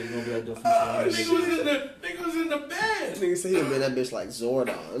jar and shit. Nigga was in the bed. Nigga said he made that bitch like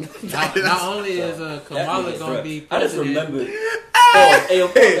Zordon. Not only is Kamala gonna be president, I just remember.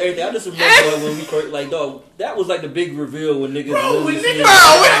 Everything. I just remember when we first, like, dog, that was like the big reveal when niggas. Bro, when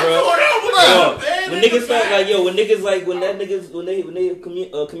niggas felt like, yo, when they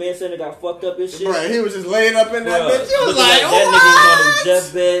command center got fucked up and shit. Right, he was just laying up in that bitch. He was like, that nigga on the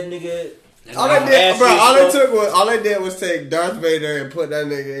Jeff bed, nigga. All they did was take Darth Vader and put that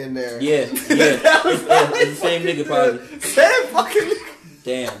nigga in there. Yeah. It's the same nigga probably. Same fucking nigga.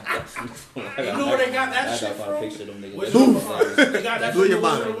 Damn. You know where they got that shit from? Boof. They got that from the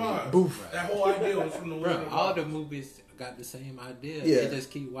Wizard of Oz. Boof. That whole idea was from the Wizard of Oz. All the movies got the same idea. Yeah. They just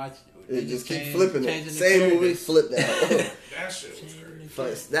keep watching. They just keep flipping it. Same movie, flip that. That shit was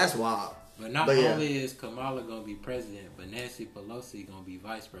crazy. That's wild. But not only is Kamala gonna be president, but Nancy Pelosi gonna be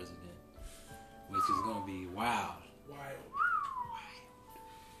vice president, which is gonna be wild.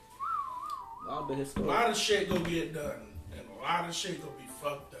 A lot of shit gonna get done, and a lot of shit gonna be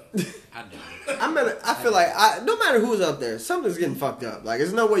fucked up. I feel like no matter who's up there, something's getting fucked up. Like,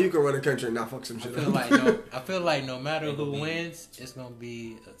 there's no way you can run a country and not fuck some shit up. I feel like no matter who wins, it's gonna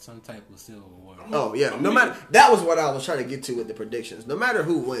be some type of civil war. Oh yeah, that was what I was trying to get to with the predictions. No matter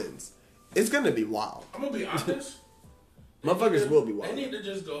who wins, it's gonna be wild. I'm gonna be honest. Motherfuckers will be wild. They need to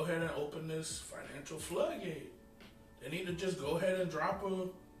just go ahead and open this financial floodgate. They need to just go ahead and drop a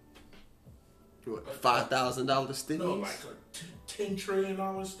 $5,000 stimulus? No, like a $10 trillion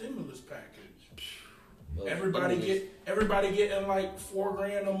stimulus package. Everybody getting like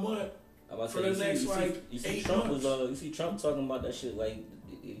 $4,000 a month for the next 8 months. You see Trump talking about that shit like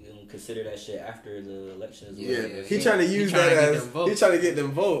consider that shit after the elections. Yeah, he trying to use that as he trying to get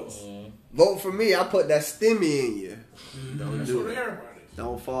them votes. Vote for me. I put that stimmy in you. Don't do it.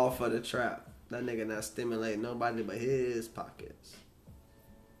 Don't fall for the trap. That nigga not stimulating nobody but his pockets.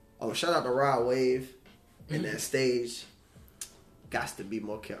 Oh, shout out to Rod Wave in that stage. Gots to be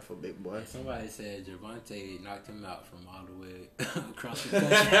more careful, big boy. Somebody said Javante knocked him out from all the way across the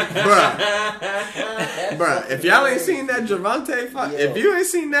country. Bruh, if y'all ain't seen that Javante fight, if you ain't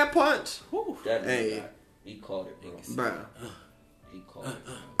seen that punch, he called it. Bruh. He called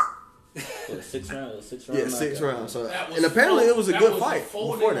it. What, 6 rounds? Yeah, 6 rounds. So, That was and apparently it was a good a fight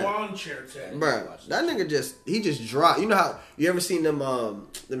folding before that. lawn chair tag. Bro, that nigga just dropped. You know how you ever seen them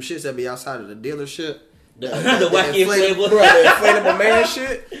shits that be outside of the dealership? The wacky inflatable, bro, the inflatable man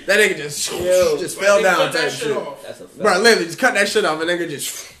shit. That nigga just fell down type shit. Bro, literally just cut that shit off and nigga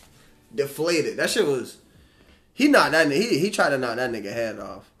just deflated. That shit was. He knocked that nigga. He tried to knock that nigga head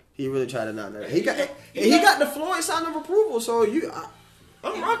off. He really tried to knock that. He got the Floyd sign of approval. So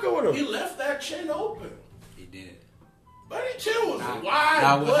I'm rocking with him. He left that chin open. He did. But his chin was wide.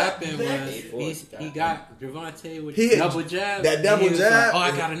 Now what happened was he got Gervonta with double jab. That double jab.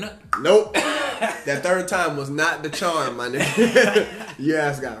 Like, oh, I got a nut. Nope. That third time was not the charm, my nigga. Your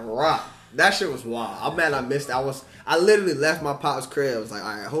ass got rocked. That shit was wild. I'm mad I missed it. I literally left my pop's crib. I was like,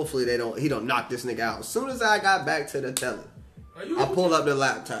 all right, hopefully he don't knock this nigga out. As soon as I got back to the telly, I pulled up the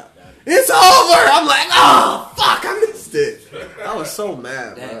laptop. It's over. I'm like, oh fuck, I missed it. I was so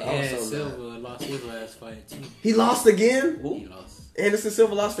mad, bro. Anderson Silva lost his last fight too. He lost again? Who? He lost. Anderson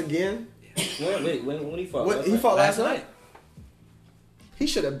Silva lost again? Wait, when he fought? He fought last night? He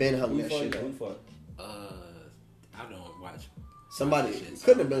should have been hung that shit. Who fought? I don't watch. Somebody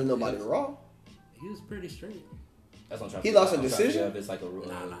couldn't have been nobody Raw. He was pretty straight. That's what I'm trying he lost a decision. If it's like a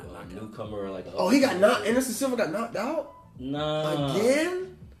newcomer or like. He got knocked. Anderson Silva got knocked out. Nah.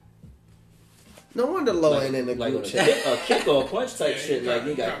 Again? No wonder Low ain't in the group chat. A kick or a punch type shit. Like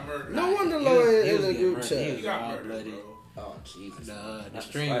he got murdered. No wonder Low ain't in the group chat. He got murdered. Oh Jesus! The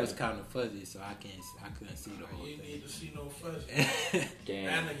string was kind of fuzzy, so I couldn't see the whole thing. You need to see no fuzzy. Damn.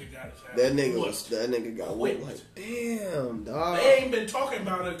 That nigga got his ass. That nigga got whipped. Like, damn, dog. They ain't been talking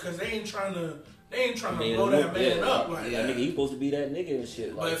about it because they ain't trying to blow that man up like that. Nigga, he supposed to be that nigga and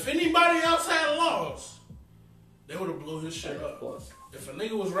shit. But if anybody else had lost, they would have blew his shit up. If a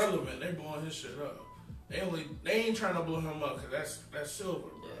nigga was relevant, they blowing his shit up. They ain't trying to blow him up because that's Silver,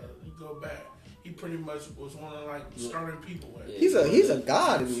 bro. You go back. He pretty much was one of like starting people. He's a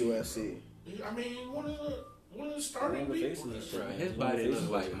god in the UFC. I mean, one of the starting people. His body looks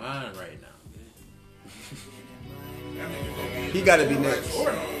like mine right now. He got to be next.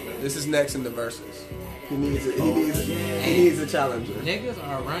 This is next in the verses. He needs a challenger. Niggas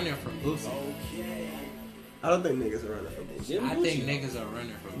are running from Boosie. I don't think niggas are running from Boosie. I think niggas are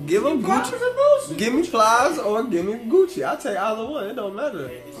running from Boosie. Give him Gucci. Give me Plies or give me Gucci. I'll take either one. It don't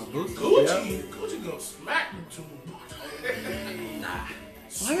matter. Gucci go smack him to him. Nah.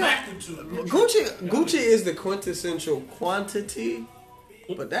 Smack him to him. Gucci is the quintessential quantity.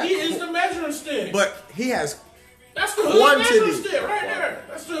 But he is the measuring stick. But he has that's the hood measuring stick right there.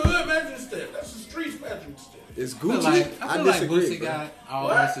 That's the hood measuring stick. That's the streets measuring stick. It's Gucci. I disagree. Like Boosie got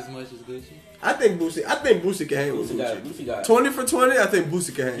almost as much as Gucci. I think Boosie can hang with Gucci got 20 for 20. I think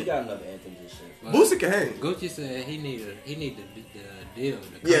Boosie can hang. He got enough anthems and shit. Boosie can hang. Gucci said he need the deal.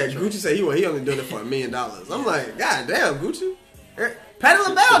 Yeah, Gucci said he only doing it for $1 million. I'm like, god damn, Gucci. Patti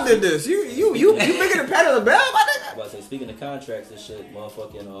LaBelle did this. You bigger than Patti LaBelle, my nigga. I'm about to say, speaking of contracts and shit,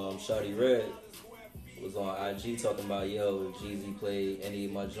 motherfucking Shawty Red was on IG talking about, if Jeezy played any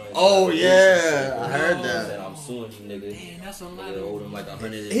of my joints. Oh yeah, I heard that. Said, I'm suing you, nigga. Damn, that's a lot. Owed him like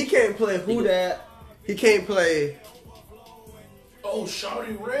 100. He can't play Who Dat. He can't play. Oh,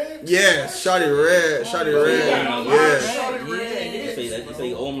 Shawty Red. Yes, Shawty Red. Yeah. They say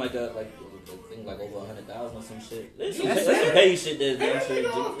he owe him like over 100,000 or some shit. That's some pay shit.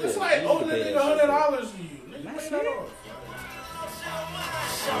 It's like owing a nigga $100 to you. Nigga, pay that off.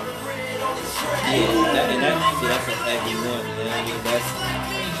 That's an every one. You know what I mean? That's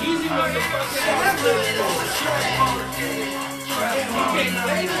Jeezy was the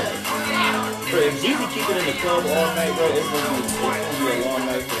bro, if Jeezy keep it in the club all night, bro, it's gonna be a long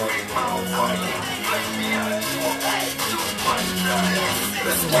night for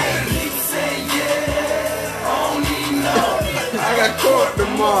I got caught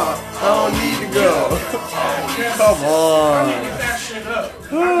tomorrow. I don't need to go. Come on.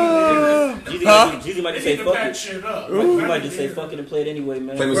 Jeezy might just say fuck it. He might just say fuck it and play it anyway,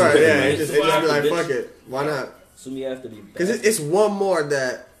 man. Right, yeah, it just be like fuck it. Why not? Sue me after me. Because it's one more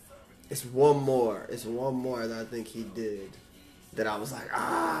that I think he did that I was like,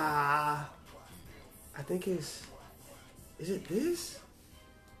 I think is it this?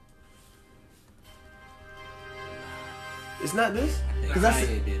 It's not this? Because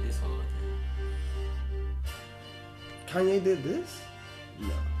Kanye did this whole thing. Kanye did this?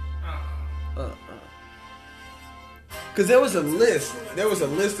 No. Because there was a list. There was a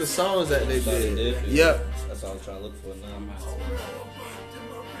list of songs that they did. Yep. That's all I'm trying to look for now. You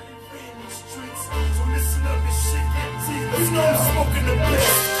know I'm smoking the best.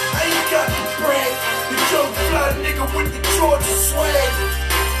 I ain't got the brag. The young fly nigga with the Georgia swag.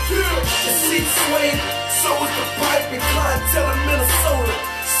 The seat swaying, so is the pipe in clientele in Minnesota.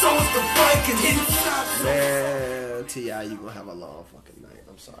 So is the bike and inside. Man, T.I., you gonna have a long fucking night.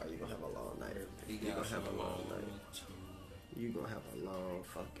 I'm sorry, you gonna have a long night. You gonna have a long night. You gonna have a long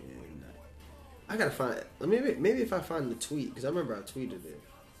fucking night. I gotta find it. Maybe if I find the tweet, because I remember I tweeted it.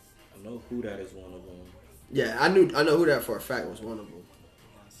 I know who that is one of them. Yeah, I know who that for a fact was one of them.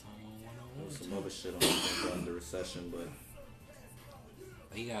 There's some other shit on the recession, but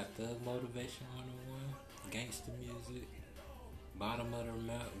you got Thug Motivation 101, Gangsta Music, Bottom of the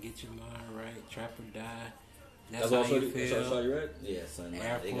Map, Get Your Mind Right, Trap or Die. That's how you feel. That's how you read? Yeah, son.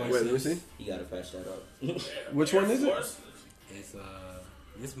 Air Wait, let me see. You gotta patch that up. Which one is it? It's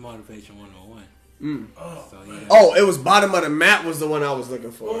this Motivation 101. So, yeah. Oh, it was Bottom of the Map was the one I was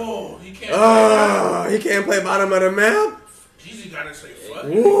looking for. Oh, he can't. He can't play Bottom of the Map. Jeezy gotta say fuck.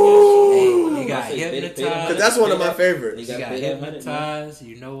 Ooh. He got Hypnotized. Cause that's one of my favorites. He got Hypnotized.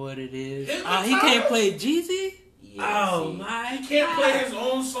 You know what it is. He can't play Jeezy. Oh my! He can't play his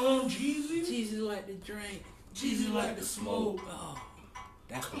own song, Jeezy. Jeezy like to drink. Jeezy like to smoke. Oh,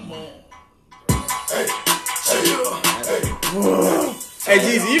 that's come on. Hey,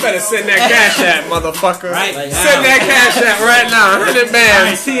 Jeezy, you better send that cash app, motherfucker. Right send that cash app right now. 100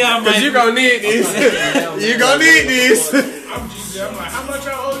 bands. Because you gonna need these. You gonna need these. I'm Jeezy. I'm like, how much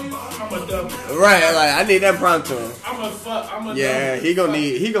I owe you? I'm a double. Right, like I need that pronto. I'm a yeah, double.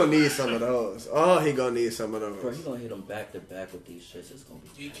 he gonna need some of those. Oh, he gonna need some of those. Bro, he gonna hit them back to back with these shits. It's gonna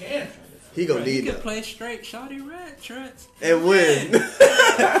be. He can. He gonna need them. He them. can play straight Shawty Red tracks and win. God,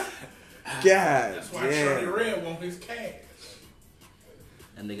 that's why Shawty Red want his cash.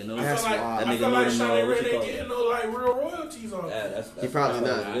 And nigga know that's why. I feel like Shawty Red ain't getting no like real royalties on that. That. He probably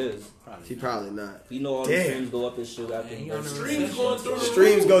not. It is. He probably not. You know all the streams go up his shit after streams going through the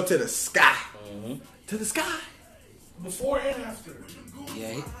streams go to the sky. To the sky. Before and after.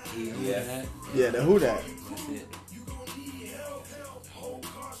 Yeah, that. Yeah, the who that. That's it.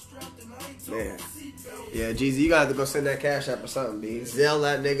 Man. Yeah, Jeezy, you got to go send that cash app or something, B. Zell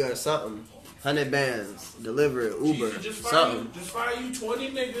that nigga or something. 100 bands. Deliver it. Uber. Just something. fire you 20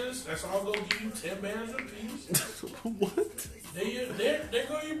 niggas. That's all gonna give you 10 bands a piece. What? They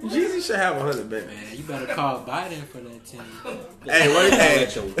go your bread. Jeezy should have 100 bands. Man, you better call Biden for that 10. Hey,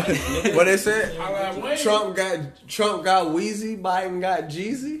 what they said? Trump got Weezy, Biden got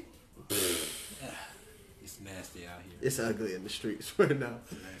Jeezy. It's nasty out here. It's ugly in the streets right now.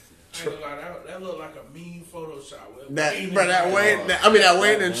 That looked like a mean Photoshop. That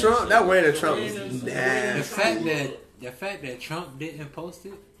Wayne and Trump. That Wayne and Trump was nasty. The fact that Trump didn't post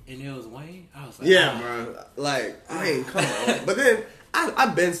it and it was Wayne, I was like, yeah, bro. Like, Wayne, come on. But then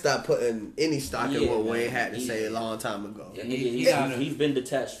I've been stopped putting any stock in what Wayne had to say a long time ago. Yeah, he's been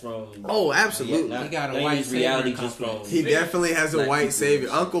detached from. Oh, absolutely. He got a white reality savior just from. He definitely has a white savior.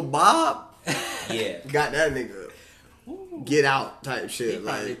 Uncle Bob. Yeah, got that nigga. Get out type shit. He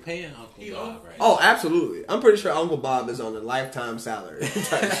probably like paying Uncle Bob right oh, absolutely. I'm pretty sure Uncle Bob is on a lifetime salary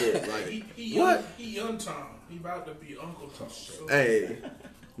type shit. Like what? He young Tom. He about to be Uncle Tom. So. Hey,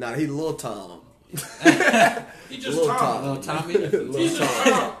 nah, he little Tom. He just little Tom. Little Tommy. He's just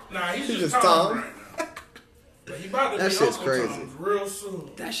Tom. Nah, he's just Tom right now. But he about to that be shit's Uncle crazy. Tom real soon.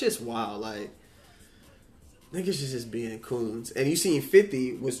 That shit's wild. Like niggas just being coons. And you seen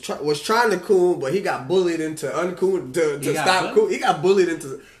 50 was trying to coon, but he got bullied into uncoon to stop coon. He got bullied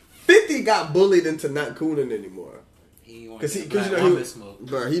into 50 got bullied into not cooning anymore. Because he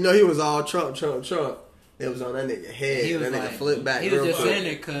was all Trump. It was on that nigga head. That nigga flipped back. He was just saying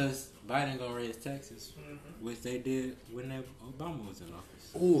it because Biden gonna raise taxes, which they did when Obama was in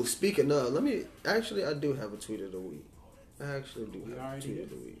office. Ooh, speaking of, I do have a tweet of the week. I actually do have a tweet of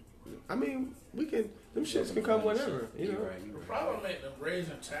the week. I mean, we can. Them shits can come whenever. You know. The problem ain't them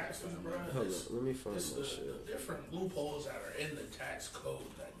raising taxes, bro. Hold on, let me find my shit. The different loopholes that are in the tax code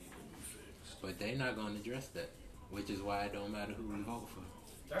that need to be fixed. But they not gonna address that, which is why it don't matter who we vote for.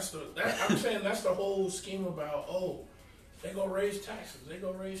 I'm saying that's the whole scheme about they gonna raise taxes.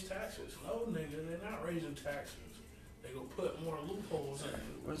 No, nigga, they're not raising taxes. They gonna put more loopholes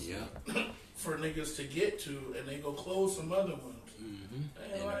in for niggas to get to, and they go close some other ones.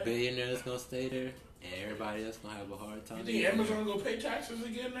 Mm-hmm. And the billionaires gonna stay there, and everybody else gonna have a hard time. You think Amazon gonna pay taxes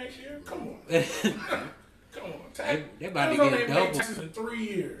again next year? Come on, come on. They about to get double taxes in 3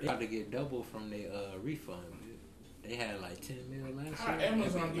 years. They about to get double from their refund. They had like 10 million last year. How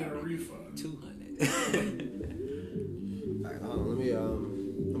Amazon get a refund? 200. Alright, hold on. Let me.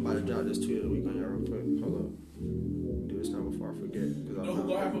 I'm about to drop this tweet of the week on y'all real quick. Hold up. Do this now before I forget. You know who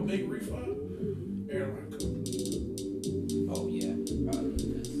gonna have a big refund? Airline company. Oh yeah, probably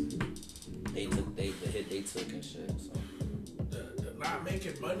because they took the hit they took and shit. So the not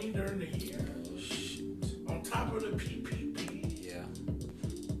making money during the year. Shit. On top of the PPP. Yeah.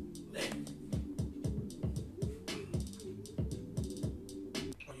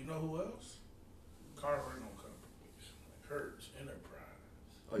 Oh, you know who else? Car rental companies. Like Hertz, Enterprise.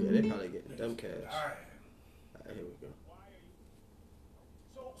 Oh yeah, they probably get them cash. Alright. Alright, here we go.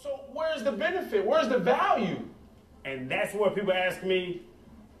 So where's the benefit? Where's the value? And that's where people ask me,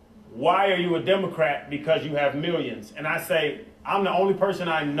 why are you a Democrat? Because you have millions. And I say, I'm the only person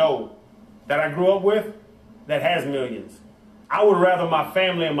I know that I grew up with that has millions. I would rather my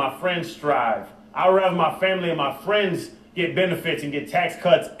family and my friends strive. I would rather my family and my friends get benefits and get tax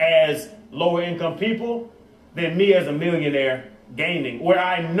cuts as lower income people than me as a millionaire gaining. Where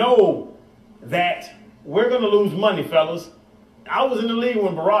I know that we're going to lose money, fellas. I was in the league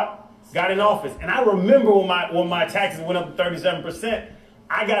when Barack got in office, and I remember when my taxes went up to 37%,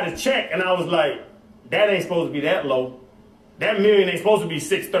 I got a check, and I was like, that ain't supposed to be that low. That million ain't supposed to be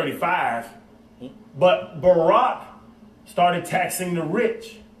 635. But Barack started taxing the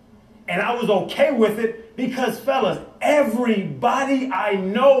rich, and I was okay with it because, fellas, everybody I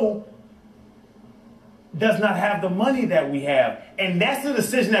know does not have the money that we have. And that's the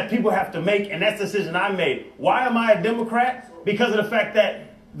decision that people have to make, and that's the decision I made. Why am I a Democrat? Because of the fact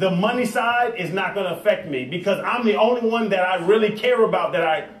that the money side is not going to affect me, because I'm the only one that I really care about, that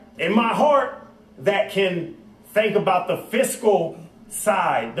I, in my heart, that can think about the fiscal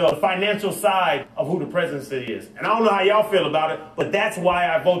side, the financial side of who the presidency is. And I don't know how y'all feel about it, but that's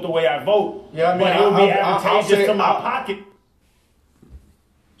why I vote the way I vote. Yeah, I mean, but it would be advantageous to my pocket.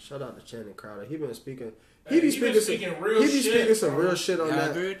 Shout out to Channing Crowder. He been speaking. He be speaking real shit. Speaking some real shit on Y'all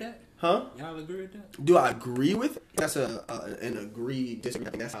that. agree with that? Huh? Y'all agree with that? Do I agree with it? That's an agree disagree. I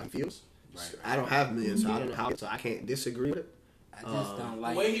think that's how he feels. Right. I don't have millions, so I don't know how. So I can't disagree with it. I just don't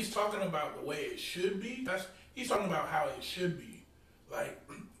like the way he's talking about the way it should be. He's talking about how it should be. Like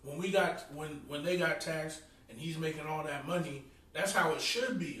when they got taxed and he's making all that money, that's how it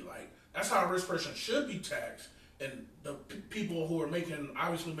should be. Like that's how a rich person should be taxed. And the people who are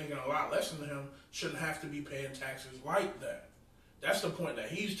obviously making a lot less than him shouldn't have to be paying taxes like that. That's the point that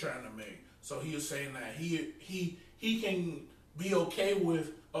he's trying to make. So he is saying that he can be okay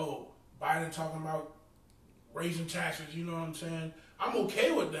with, Biden talking about raising taxes, you know what I'm saying? I'm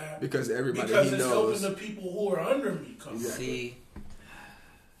okay with that. Because everybody it's knows. helping the people who are under me come See,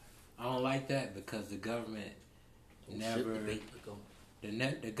 I don't like that because the government never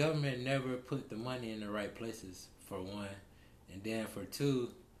the government never put the money in the right places, for one. And then for two,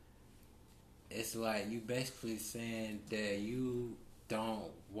 it's like you basically saying that you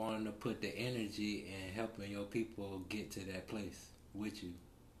don't want to put the energy in helping your people get to that place with you.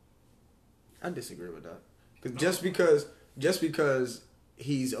 I disagree with that. Just because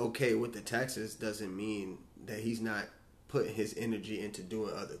he's okay with the taxes doesn't mean that he's not putting his energy into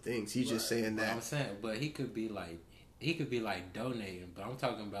doing other things. He's just saying that. I'm saying, but he could be like donating. But I'm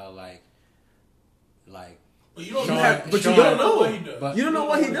talking about like. But you don't know what he does. You don't know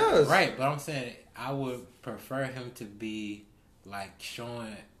what he does, right? But I'm saying I would prefer him to be like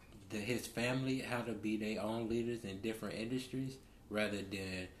showing his family how to be their own leaders in different industries, rather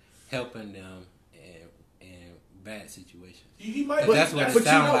than helping them in bad situations. He might, that's what it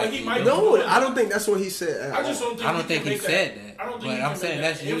sounds like. He might. No, I don't think that's what he said. I just don't think. I don't think he said that. I don't think. But I'm saying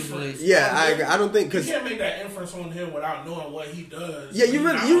that's usually. Yeah, I don't think because you can't make that inference on him without knowing what he does. Yeah, you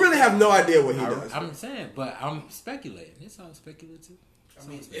really have no idea what he does. I'm saying, but I'm speculating. It's all speculative. I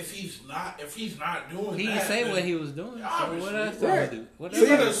mean, if he's not doing, he didn't say what he was doing. So what else do? What you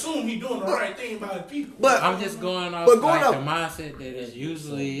gotta assume he's doing the right thing by the people. But I'm just going off the mindset that it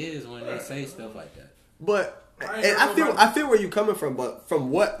usually is when they say stuff like that. But and I feel where you're coming from. But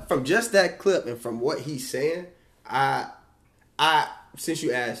from just that clip and from what he's saying, I since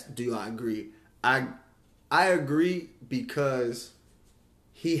you asked, do I agree? I agree because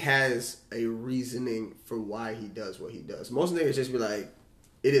he has a reasoning for why he does what he does. Most niggas just be like,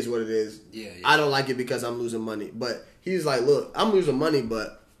 it is what it is. Yeah. I don't like it because I'm losing money. But he's like, look, I'm losing money,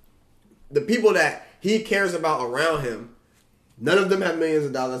 but the people that he cares about around him, none of them have millions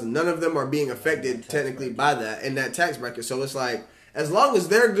of dollars, and none of them are being affected technically by that in that tax bracket. So it's like, as long as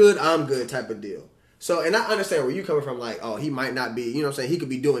they're good, I'm good type of deal. So, and I understand where you're coming from, like, oh, he might not be, you know what I'm saying? He could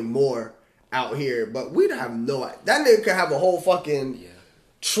be doing more out here, but we have no idea. That nigga could have a whole fucking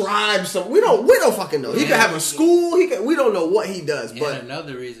tribe. We don't fucking know. He could have a school. We don't know what he does. But and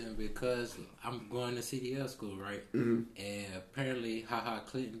another reason, because I'm going to CDL school, right? Mm-hmm. And apparently,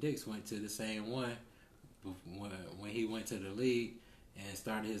 Clinton Dix went to the same one when he went to the league and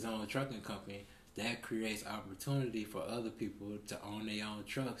started his own trucking company. that creates opportunity for other people to own their own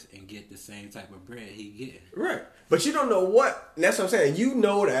trucks and get the same type of bread he getting. Right. But you don't know what. That's what I'm saying. You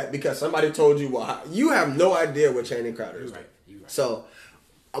know that because somebody told you what. You have no idea what Channing Crowder is doing. Right. So,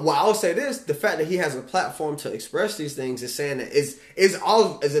 well, I'll say this: the fact that he has a platform to express these things is saying that is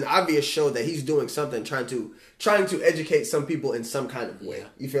an obvious show that he's doing something, trying to educate some people in some kind of way. Yeah.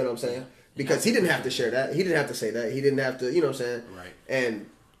 You feel what I'm saying? Yeah. Because he didn't have to share that. He didn't have to say that. He didn't have to. You know what I'm saying? Right. And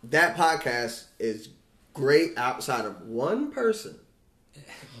that podcast is great outside of one person.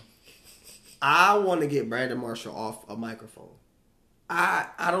 I want to get Brandon Marshall off a microphone. I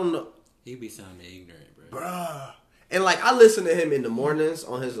don't know. He be sounding ignorant, bro. Bruh. And like I listen to him in the mornings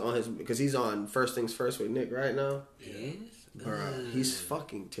on his because he's on First Things First with Nick right now. Yes. Bruh, he's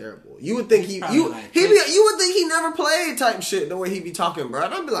fucking terrible. You would think you would think he never played type shit the way he be talking, bro.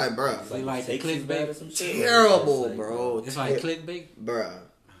 And I'd be like, bruh, it's like clickbait or some shit. Terrible, bro. It's like clickbait, bruh.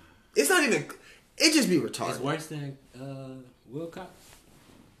 It's not even. It just be retarded. It's worse than Wilcox.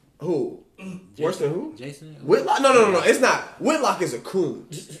 Who? Worse than who? Jason Whitlock? No. It's not. Whitlock is a coon.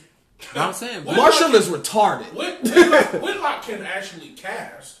 I'm saying Marshall is retarded. Whitlock can actually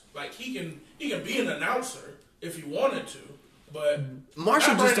cast. Like he can be an announcer if he wanted to. But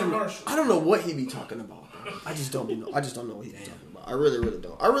Marshall just don't. Marshall. I don't know what he be talking about. Bro. I just don't know. I just don't know what he be talking about. I really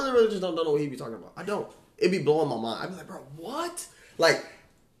don't. I really just don't know what he be talking about. I don't. It be blowing my mind. I be like, bro, what? Like,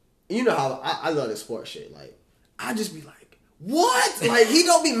 you know how I love this sports shit. Like, I just be like, what? Like, he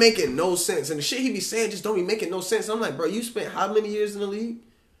don't be making no sense, and the shit he be saying just don't be making no sense. I'm like, bro, you spent how many years in the league?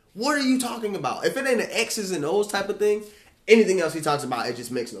 What are you talking about? If it ain't the X's and O's type of thing, anything else he talks about, it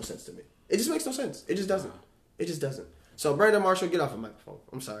just makes no sense to me. It just makes no sense. It just doesn't. It just doesn't. So, Brandon Marshall, get off the microphone.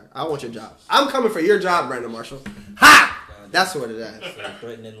 I'm sorry. I want your job. I'm coming for your job, Brandon Marshall. Ha! That's what it is.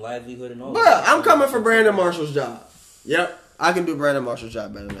 Threatening livelihood and all. Bruh, I'm coming for Brandon Marshall's job. Yep. I can do Brandon Marshall's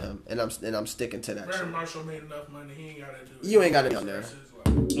job better than him. And I'm sticking to that Brandon shit. Marshall made enough money. He ain't got to do it. You ain't got to be on there.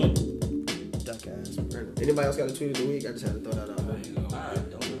 Duck ass. Brandon. Anybody else got a tweet of the week? I just had to throw that out there.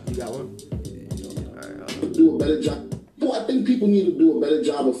 You got one? Alright, do a better job. Well, I think people need to do a better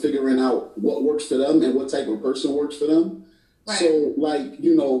job of figuring out what works for them and what type of person works for them. Right. So, like,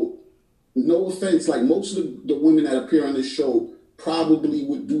 you know, no offense, like most of the women that appear on this show probably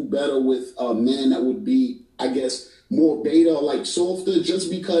would do better with a man that would be, I guess, more beta, like softer, just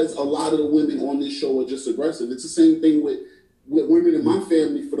because a lot of the women on this show are just aggressive. It's the same thing with women in my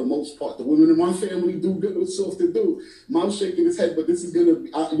family for the most part. The women in my family do good with softer dudes. Mom's shaking his head, but this is gonna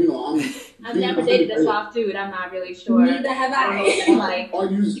be, I've never dated a soft dude. I'm not really sure. Neither have I. Are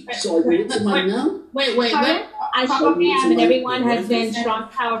you with somebody now? Wait. I sure am, and everyone has been strong,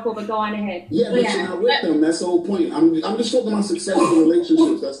 powerful, but go on ahead. Yeah, but you're not with them. That's the whole point. I'm just talking about successful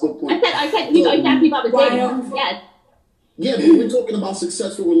relationships. That's the point. I said, you can't keep up with dating. Yes. Yeah, but we're talking about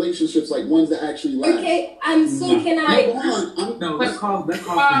successful relationships, like ones that actually last. Okay, can I? No, let's call.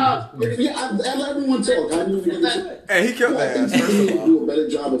 Yeah, I let everyone talk. I didn't even get to say. Hey, he killed that ass. First of all, do a better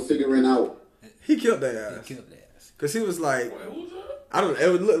job of figuring out. He killed that ass. Because he was like, I don't know.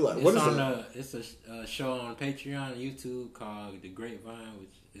 It would look like it's what is it? It's a show on Patreon, YouTube called The Grapevine,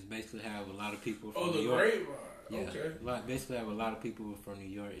 which is basically have a lot of people from New York. Grapevine. Yeah, Okay. Basically have a lot of people from New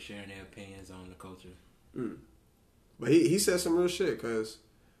York sharing their opinions on the culture. Mm. But he said some real shit because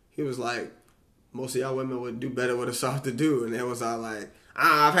he was like, most of y'all women would do better with a softer dude, and it was all like,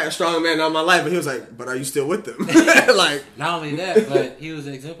 I've had strong men all my life, but he was like, but are you still with them? Like, not only that, but he was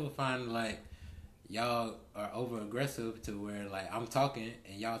exemplifying like y'all are over aggressive to where like I'm talking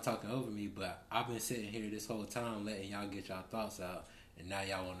and y'all talking over me, but I've been sitting here this whole time letting y'all get y'all thoughts out, and now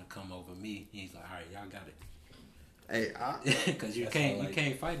y'all want to come over me. And he's like, all right, y'all got it. Hey, because you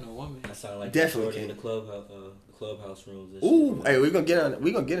can't fight no woman. That sound like definitely in the clubhouse rooms. Ooh, hey, we're gonna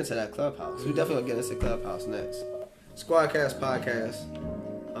get into that clubhouse. We definitely gonna get into clubhouse next. Squadcast podcast.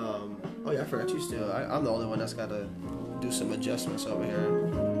 Oh yeah, I forgot you still. I'm the only one that's gotta do some adjustments over here.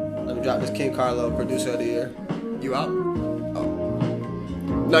 Let me drop this King Carlo producer of the year. You out? Oh.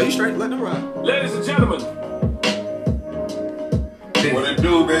 No, you straight. Let them ride. Ladies and gentlemen. What it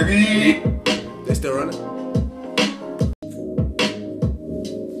do, baby? They still running?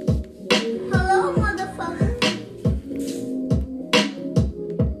 Hello, motherfucker.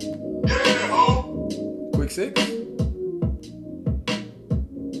 Quick six?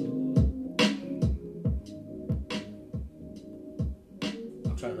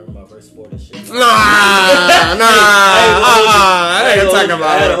 I'm trying to remember my verse for this shit. I ain't talking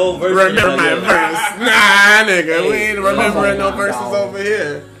about remember my verse. Nah, nigga, we ain't remembering no verses over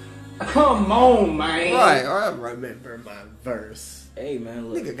here. Come on, man. Right, I remember my verse. Hey, man,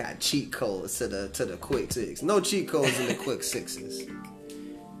 look. Nigga got cheat codes to the quick six. No cheat codes in the quick sixes.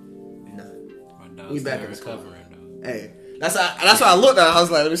 None. My dog. We Still back in school. recovering though. Hey, that's why I looked at it. I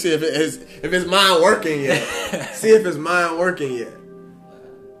was like, let me see if his mind working yet. See if his mind working yet.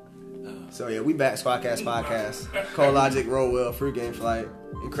 So yeah, we back. Squadcast podcast. Cole Logic, Roll Well, Free Game Flight,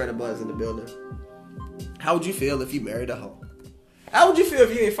 Incredibles in the building. How would you feel if you married a hoe? How would you feel if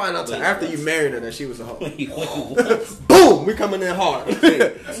you didn't find out till after you married her that she was a hoe? Boom! We coming in hard.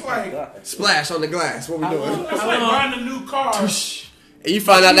 That's like splash on the glass. What we doing? That's like buying a new car. And you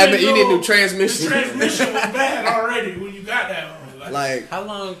find out that you need a new transmission. The transmission was bad already when you got that one. Like how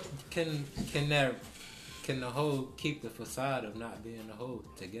long can the hoe keep the facade of not being a hoe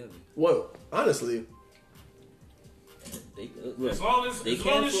together? Well, honestly, as long as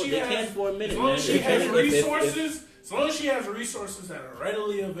she has resources. As long as she has resources that are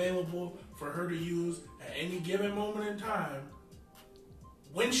readily available for her to use at any given moment in time,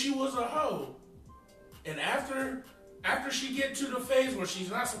 when she was a hoe, and after she get to the phase where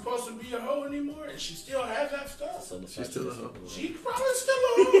she's not supposed to be a hoe anymore, and she still has that stuff, she's still a hoe. She's probably still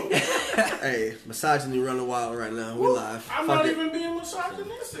a hoe. Hey, misogyny running wild right now. We live. I'm not even being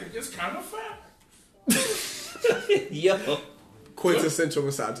misogynistic. It's kind of fact. Yo, quintessential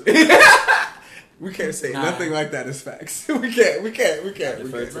misogyny. We can't say nothing like that as facts. We can't.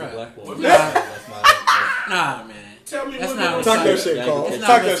 Nah, man. Tell me that's what not talk your shit, Cole. It's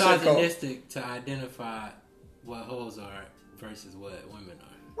talk not your shit, Cole. misogynistic to identify what hoes are versus what women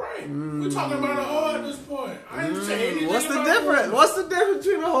are. Right. We're talking about a hoe at this point. I didn't say anything. What's the about difference? women. What's the difference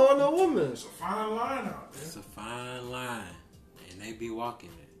between a hoe and a woman? It's a fine line out there. It's a fine line, and they be walking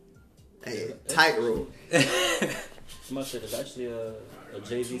it. Hey, tightrope. Somebody said there's actually a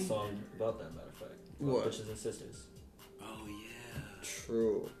Jay-Z song about that, matter of fact. What? Bitches and Sisters. Oh, yeah.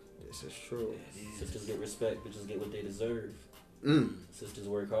 True. This is true. Sisters get respect, bitches get what they deserve. Sisters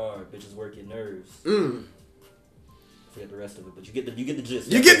work hard, bitches work your nerves. Forget the rest of it, but you get the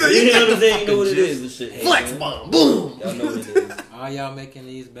gist. You get the you know what I'm saying? You know what it is and shit. Flex bomb, boom. Y'all know what it is. All y'all making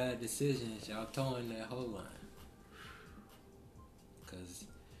these bad decisions, y'all towing that whole line. Cause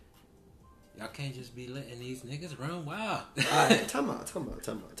y'all can't just be letting these niggas run wild. Alright, time out.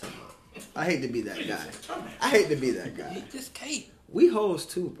 I hate to be that guy. You just can't. We hoes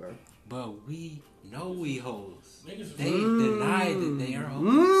too, bro. But we know we hoes. They deny that they are hoes.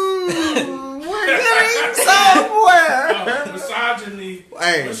 We're getting somewhere. Misogyny.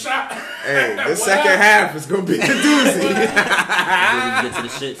 Hey, the second half is gonna be a doozy. Get to the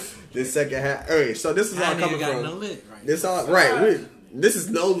shit. This second half. Hey, so this is all coming from. No lick right this all right. This is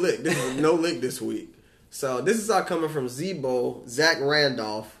no lick. This is no lick this week. So this is all coming from Zebo, Zach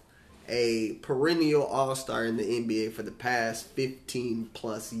Randolph, a perennial all-star in the NBA for the past 15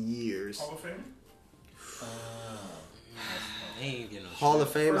 plus years. Hall of Fame? Hall of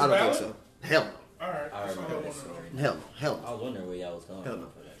Fame? I don't think so. Hell no. Alright. Hell no. I was wondering where y'all was going. Hell no.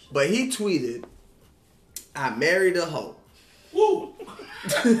 But he tweeted, I married a hoe. Woo!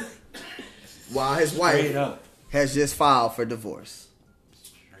 While his wife has just filed for divorce.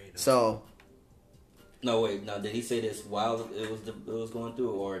 So... No, wait. Now, did he say this while it was going through,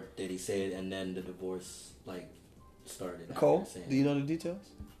 or did he say it and then the divorce started? Cole, do you know the details?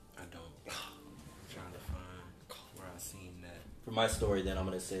 I don't. I'm trying to find where I seen that. For my story, then I'm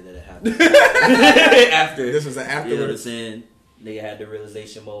gonna say that it happened after. This was an afterwards. You know what I'm saying? Nigga had the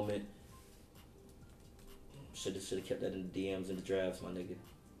realization moment. Should have kept that in the DMs and the drafts, my nigga.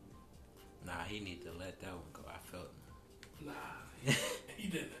 Nah, he need to let that one go. I felt. Nah, he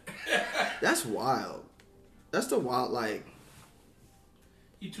didn't. That's wild. That's the wild, like...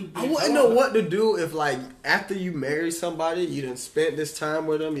 I wouldn't know what to do if, like, after you marry somebody, you done spent this time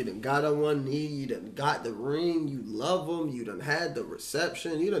with them, you done got on one knee, you done got the ring, you love them, you done had the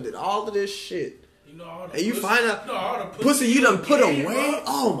reception, you done did all of this shit. You know, all the and you pussy, find out, all the pussy you done put game, away? bro.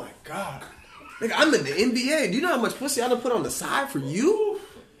 Oh, my God. Nigga, I'm in the NBA. Do you know how much pussy I done put on the side for you?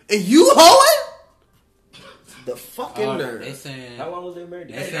 And you hoeing? The fucking nerve. They saying... How long was they married?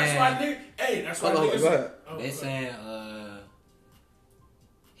 That's why niggas... Go ahead. They saying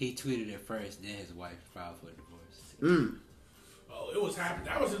he tweeted it first, then his wife filed for divorce. Oh, it was happening.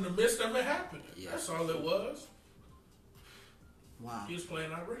 That was in the midst of it happening. Yeah. That's all it was. Wow. He was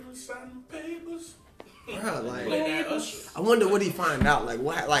playing out regular signing papers. Bruh, like, Play that Usher. I wonder what he find out. Like,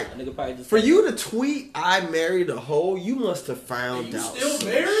 what? Like, nigga probably just for you to tweet, "I married a hoe," you must have found out. Still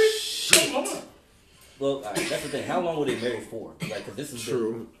married? Shit. Come on. Well, that's the thing. How long were they married for? Like, cause this is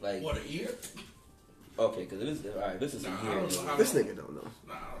true. What, a year? Okay, because this is a year. This nigga don't know.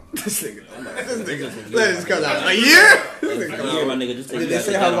 This nigga don't know. This nigga. Let it come out. A year? A year, my nigga. Just Did they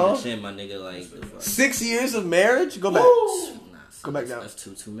say how long? Chin, my nigga. Like 6 years of marriage. Go back. Go back down. That's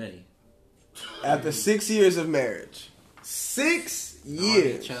too many. After 6 years of marriage, 6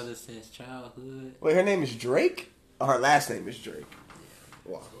 years. Each other since childhood. Wait, her name is Drake? Or her last name is Drake?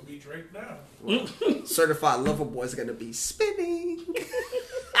 Wow. It's gonna be Drake now. Well, Certified Lover Boy's gonna be spinning.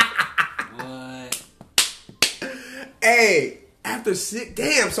 What? Hey, after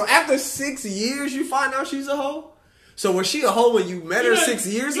 6 years you find out she's a hoe? So was she a hoe when you met her 6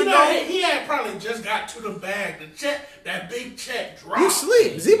 years ago? He had probably just got to the bag. The check, that big check dropped. You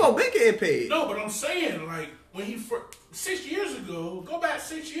sleep. Zebo been getting paid. No, but I'm saying, like, when he 6 years ago, go back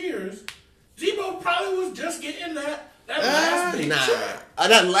 6 years, Zebo probably was just getting that last big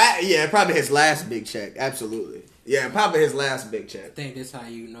check. Yeah, probably his last big check. Absolutely. Yeah, probably his last big check. I think this how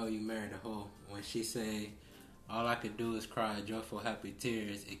you know you married a hoe. When she say, all I could do is cry joyful, happy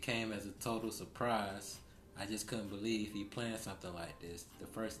tears. It came as a total surprise. I just couldn't believe he planned something like this. The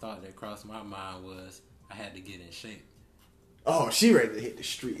first thought that crossed my mind was, I had to get in shape. Oh, she ready to hit the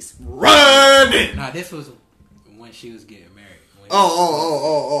streets. Running! Nah, this was when she was getting married.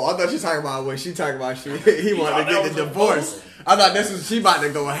 Oh. I thought she was talking about when she talking about he wanted to get the divorce. I thought this was she about to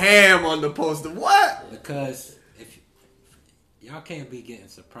go ham on the poster. What? Because if y'all can't be getting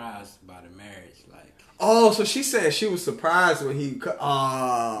surprised by the marriage, like. Oh, so she said she was surprised when he.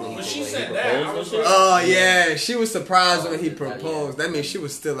 When she said that, I was like, yeah, she was surprised when he proposed. That means she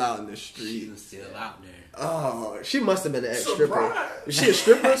was still out in the street. She was still out there. Oh, she must have been an ex-stripper. Is she a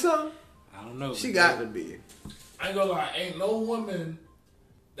stripper or something? I don't know. She got to be. I ain't gonna lie, ain't no woman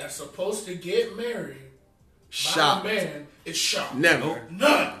that's supposed to get married shocked. by a man is shocked. Never.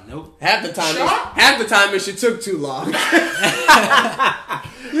 None. Nope. Half the time it took too long.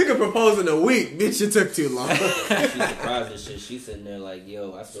 You can propose in a week, bitch. It took too long. She's surprised and shit. She's sitting there like,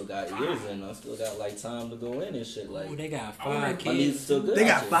 yo, I still got years in. I still got like time to go in and shit. Like, ooh, they got 5 kids. My knees still good. They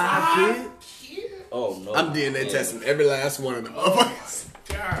got 5 kids. Oh no. I'm DNA testing every last one of them motherfuckers.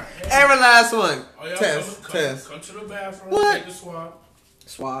 God, Every last one. Oh, y'all Test. Come to the bathroom. What? Take the swab.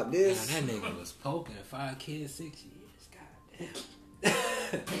 Swab this. Man, that nigga was poking 5 kids, 6 years.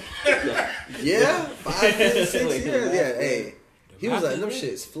 Goddamn. Yeah, 5 years, 6 years. Yeah, hey. He was like, them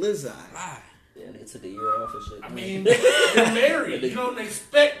shit's flizz eye. Yeah, they took the year off and shit. I mean, you're married. You don't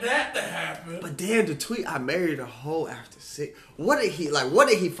expect that to happen. But damn, the tweet, I married a hoe after 6. What did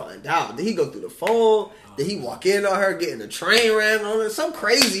he find out? Did he go through the phone? Did he walk in on her, getting a train ran on her? Some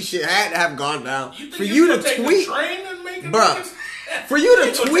crazy shit had to have gone down. For you to tweet, bruh, for you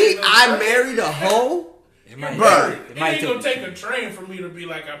to tweet, I married a hoe? Bruh. It ain't gonna take a train for me to be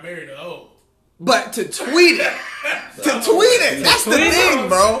like, I married a hoe. But to tweet it, that's the thing,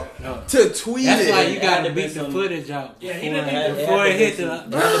 bro. No. To tweet that's it. That's why you got to beat the footage out before it hit the...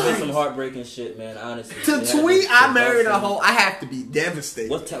 There had to be some heartbreaking shit, man, honestly. To tweet, I married a hoe, I have to be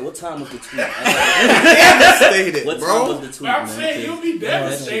devastated. What time was the tweet? Devastated, what bro. Time was the tweet, I'm saying you'll be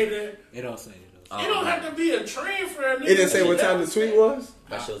devastated. It don't say it. You don't have to be a train for a nigga. It didn't say what time the tweet was?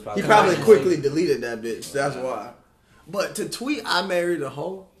 He probably quickly deleted that bitch. That's why. But to tweet, I married a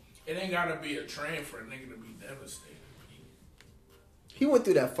hoe. It ain't gotta be a train for a nigga to be devastated. He went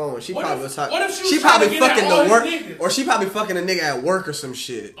through that phone. She probably was talking. What if she probably fucking the work, niggas? or she probably fucking a nigga at work or some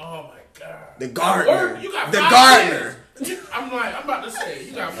shit. Oh my god. The gardener. You got the 5 gardener. Kids. I'm about to say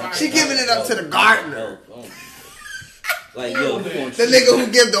you got 5. She giving it up to the gardener. Like yo, the nigga who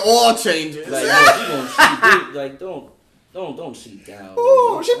give the oil changes. Like yo, you gonna cheat? Like don't cheat down.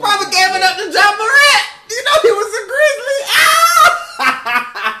 Ooh, she probably gave it up to John Morant. You know he was a Grizzly.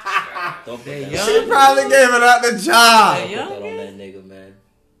 She probably gave it up to John. Put that on that nigga, man.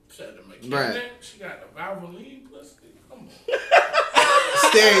 Right. She got the Valvoline pussy. Come on.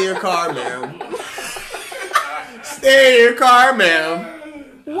 Stay in your car, ma'am. Stay in your car,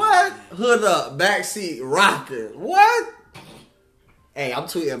 ma'am. What? Hood up, backseat rocking. What? Hey, I'm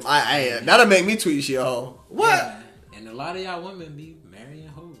tweeting. That'll make me tweet you, hoe. What? Yeah. And a lot of y'all women be marrying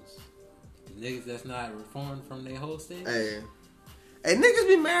hoes. Niggas that's not reformed from their whole stage. Hey, niggas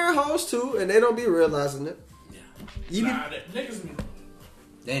be marrying hoes too, and they don't be realizing it. Yeah. Niggas be...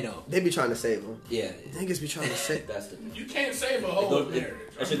 They know. They be trying to save them. Yeah. Niggas be trying to save. You can't save a hoe in marriage.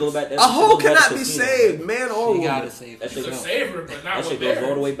 That should go back. A hoe cannot be saved, man or woman. You gotta save. That shit save her, but not that shit goes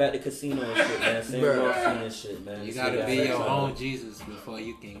all the way back to casino and shit, man. Same and shit, man. You gotta be your own Jesus before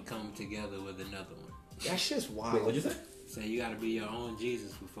you can come together with another one. That shit's wild. Wait, what'd you say? So you gotta be your own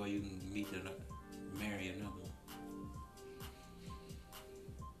Jesus before you can marry another one.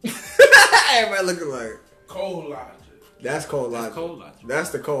 Everybody looking like cold logic. That's cold logic. Cold logic.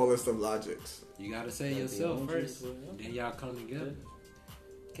 That's the coldest of logics. You gotta save yourself first, then y'all come together.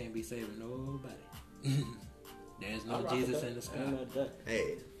 Can't be saving nobody. There's no Jesus in the sky. I ain't mad at that.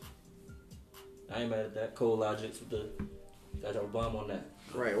 Hey, I ain't mad at that. Cold logics with the Got your bum on that.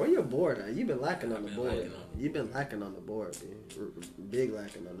 Right, where your board at? You've been lacking on the board. You've been lacking on the board, man. Big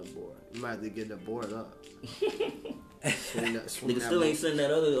lacking on the board. You might have to get the board up. Nigga still ain't sending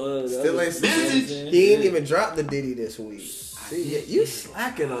that other. Still ain't sending. He ain't even dropped the Diddy this week. See, you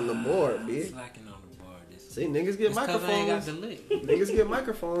slacking on the board, bitch. Slacking on the board. See, niggas get microphones. Niggas get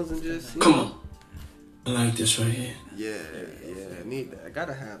microphones and just come on. I like this right here. Yeah, need that.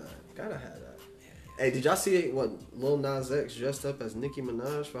 Gotta have that. Hey, did y'all see what Lil Nas X dressed up as Nicki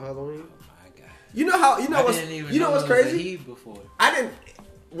Minaj for Halloween? Oh my god! You know what's crazy? Before. I didn't.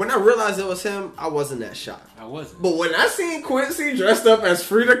 When I realized it was him, I wasn't that shocked. I wasn't. But when I seen Quincy dressed up as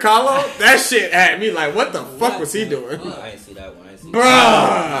Frida Kahlo, that shit had me like, what the fuck was he doing? I ain't see that one.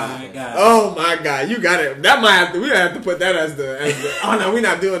 Bruh! Oh my god, you got it. That might have to. We have to put that as the. Oh no, we're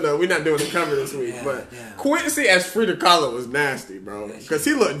not doing the cover this week. But Quincy as Frida Kahlo was nasty, bro. Because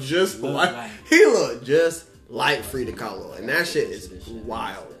he looked just like Frida Kahlo, and that shit is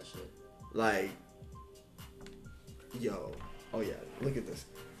wild. Like, yo, oh yeah, look at this,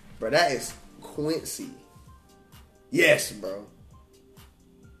 bro. That is Quincy. Yes, bro.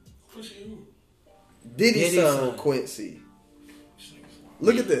 Diddy's son Quincy.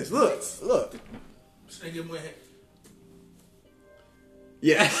 Look at this. Look.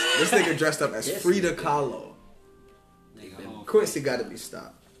 Yes, this nigga dressed up as Frida Kahlo. Quincy got to be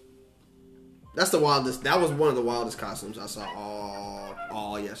stopped. That's the wildest. That was one of the wildest costumes I saw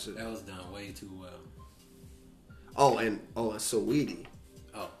all yesterday. That was done way too well. Oh, and Saweetie.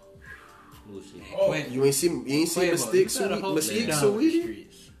 Oh, you ain't see Mystique Saweetie?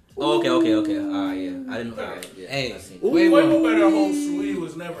 Oh, okay. Yeah. I didn't know. Yeah, hey, Quavo better hope Saweetie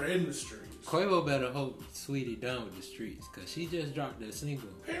was never in the streets. Quavo better hope Saweetie done with the streets, because she just dropped that single.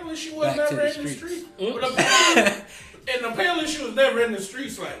 Apparently she was never in the streets. And apparently she was never in the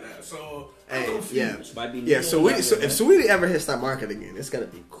streets like that. So So if Saweetie ever hits that market again, it's gonna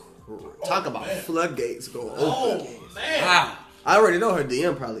be cool. Talk about floodgates going open. Oh man! Wow. I already know her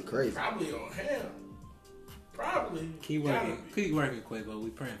DM probably crazy. Probably on him. Probably. Keep working, Quavo.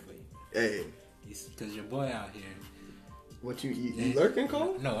 We praying for you. Hey, because your boy out here. What you lurking,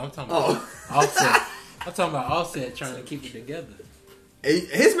 Cole? No, I'm talking about Offset. I'm talking about Offset trying to keep it together.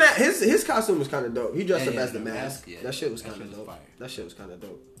 His costume was kind of dope. He dressed up as the mask. Yeah. That shit was kind of dope. Fire. That shit was kind of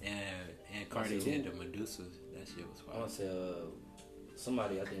dope. And Cardi did the Medusa. That shit was fire. I want to say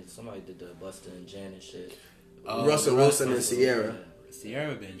I think somebody did the Busta and Janet shit. Russell Wilson and Sierra.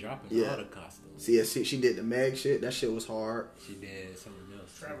 Sierra been dropping all the costumes. She did the Meg shit. That shit was hard. She did something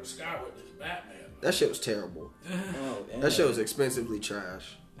else. Travis Scott with this Batman. That shit was terrible. That shit was expensively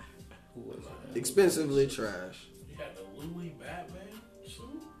trash. Expensively trash. You had the Louis Batman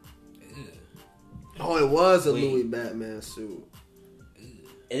suit? Oh, it was a Louis Batman suit.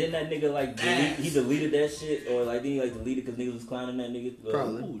 And then that nigga he deleted that shit, or then he deleted because niggas was clowning that nigga.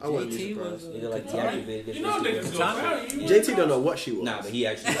 Probably. I wouldn't be surprised. Nigga deactivated it. You know niggas go clown you. JT don't know what she was. Nah, but he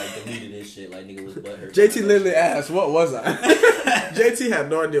actually deleted this shit. Nigga was butthurt. JT literally asked, "What was I?" JT had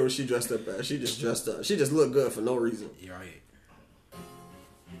no idea what she dressed up as. She just dressed up. She just looked good for no reason. You're right.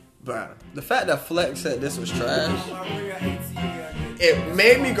 But the fact that Flex said this was trash, it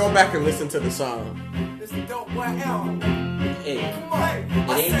made me go back and listen to the song. Hey,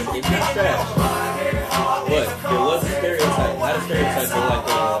 it's not trash. What? There was a stereotype. Not a stereotype,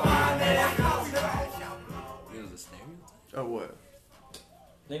 but It was a stereotype? Oh, what?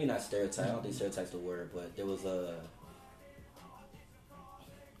 Maybe not stereotype. I don't think stereotype's the word, but there was a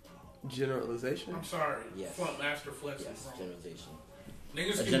generalization. I'm sorry. Yes. Master Flex. Yes, generalization.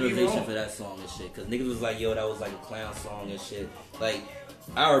 Niggas a generalization for that song and shit. Because niggas was like, yo, that was like a clown song and shit.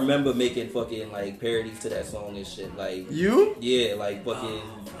 I remember making fucking parodies to that song and shit. You? Yeah, fucking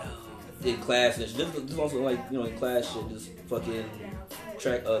in class and shit. This also in class shit, just fucking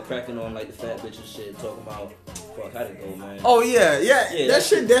cracking on the fat bitch and shit, talking about how'd it go, man. Oh yeah. That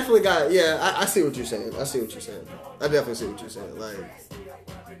shit definitely got. Yeah, I see what you're saying. I definitely see what you're saying.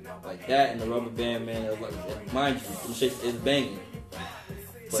 Like that and the Rubber Band Man. It was mind you, some shit is banging.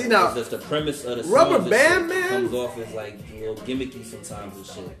 But see now, it's just the premise of the Rubber song Band Man comes off as a little gimmicky sometimes and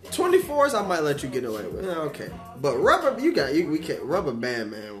shit. 24s, I might let you get away with. Okay, but we can't. Rubber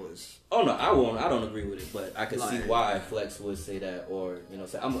Band Man was. Oh no, I don't agree with it, but I can see why Flex would say that, or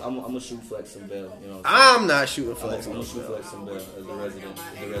say I'm gonna shoot Flex some bail. I'm not shooting Flex. I'm gonna shoot Flex some bail as a resident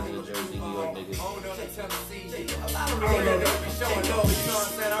Jersey, New York nigga.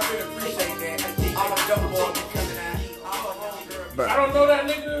 I don't know that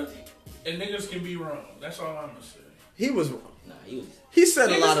nigga, and niggas can be wrong. That's all I'm gonna say. He was. Nah, he said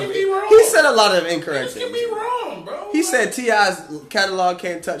a lot of. He said a lot of incorrect things. Niggas can be wrong, bro. He said T.I.'s catalog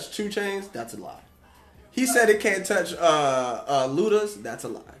can't touch 2 Chainz. That's a lie. He said it can't touch Luda's. That's a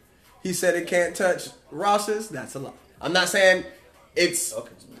lie. He said it can't touch Ross's. That's a lie. I'm not saying it's,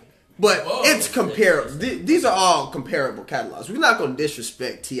 but it's comparable. These are all comparable catalogs. We're not gonna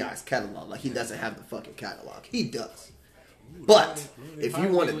disrespect T.I.'s catalog like he doesn't have the fucking catalog. He does. But if you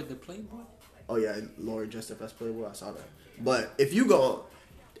want to, oh yeah, Lori dressed up as Playboy. I saw that. But if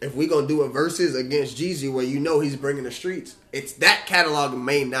we gonna do a versus against Jeezy where you know he's bringing the streets, it's that catalog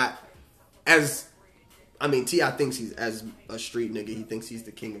may not as. I mean, T.I. thinks he's as a street nigga. He thinks he's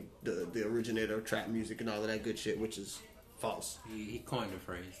the king of the originator of trap music and all of that good shit, which is false. He coined the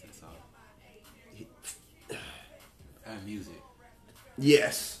phrase. That's all. Music.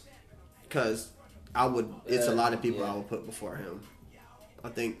 Yes, because I would. It's a lot of people I would put before him. I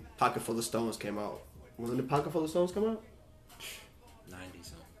think Pocket Full of Stones came out. When did Pocket Full of Stones come out? 90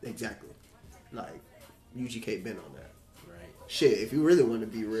 something. Exactly. Like UGK been on that. Right. Shit, if you really want to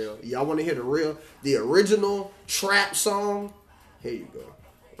be real, y'all want to hear the original trap song? Here you go.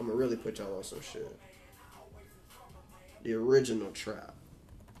 I'm gonna really put y'all on some shit. The original trap.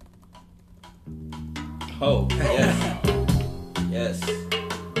 Oh, yes. Yes.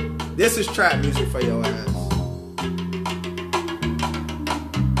 This is trap music for your ass.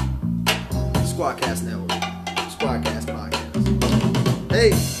 Squadcast Network. Squadcast Podcast.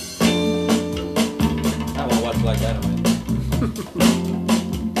 Hey. I want to watch Black Dynamite.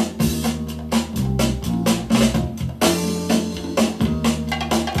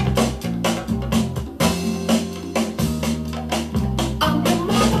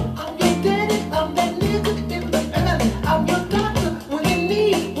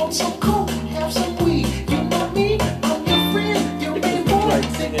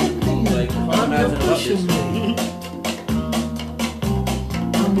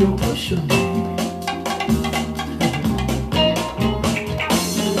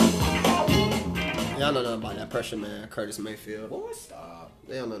 Y'all know nothing about that Pressure Man, Curtis Mayfield. Boy, stop.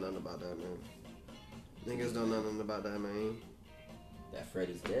 They don't know nothing about that, man. Niggas don't know nothing about that, man. That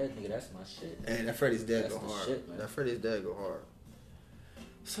Freddy's Dead, nigga, that's my shit. Hey, that Freddy's Dead That's go the hard. shit, man. That Freddy's Dead go hard.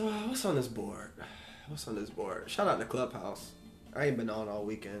 So, what's on this board? Shout out to Clubhouse. I ain't been on all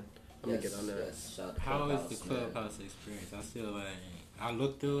weekend. Let me get on there. Yes. Shout out to How Clubhouse, is the Clubhouse experience? I still I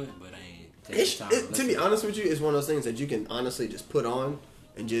looked through it, but I ain't take It's, the time to be honest with you, it's one of those things that you can honestly just put on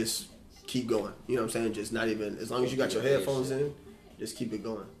and just keep going. You know what I'm saying? Just not even, as long as you got your headphones in, just keep it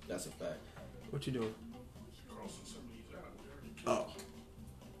going. That's a fact. What you doing? Oh.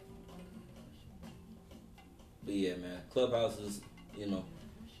 But yeah, man, Clubhouse is, you know,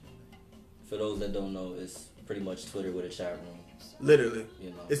 for those that don't know, it's pretty much Twitter with a chat room. Literally. You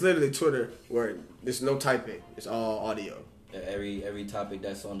know, It's literally Twitter where there's no typing. It's all audio. every topic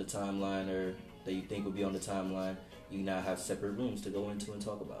that's on the timeline or that you think would be on the timeline, you now have separate rooms to go into and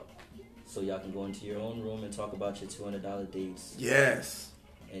talk about. So y'all can go into your own room and talk about your $200 dates. Yes.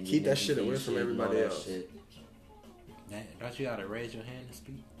 And keep that shit away from everybody else. Don't you gotta raise your hand to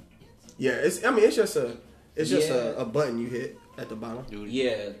speak? Yeah, it's just a button you hit at the bottom.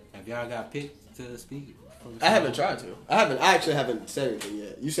 Yeah. Have y'all got picked to speak? I haven't tried to. I actually haven't said anything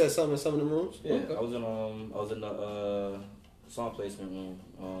yet. You said something in some of the rooms? Yeah, Okay. I was in the song placement room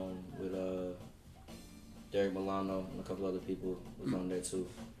with Derek Milano and a couple other people was on there too.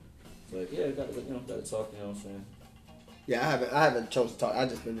 But yeah, got to talk. You know what I'm saying? Yeah, I haven't chosen to talk. I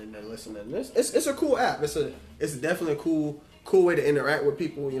just been in there listening. It's a cool app. It's definitely a cool way to interact with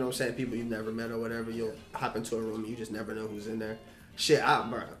people. You know what I'm saying? People you've never met or whatever. You'll hop into a room and you just never know who's in there. Shit,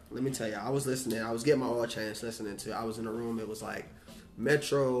 bro. Let me tell you, I was listening. I was getting my oil change listening to. I was in a room. It was like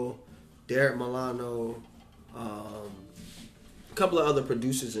Metro, Derek Milano, a couple of other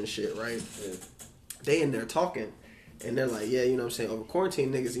producers and shit. Right? Yeah. They in there talking. And they're like, yeah, you know what I'm saying, over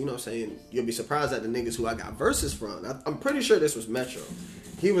quarantine niggas, you know what I'm saying, you'll be surprised at the niggas who I got verses from. I'm pretty sure this was Metro.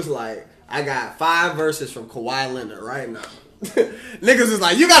 He was like, I got 5 verses from Kawhi Leonard right now. Niggas is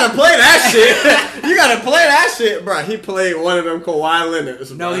like, you gotta play that shit. You gotta play that shit, bro. He played one of them Kawhi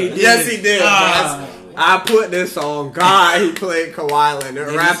Leonards. No, he didn't. Yes, he did. I put this on God. He played Kawhi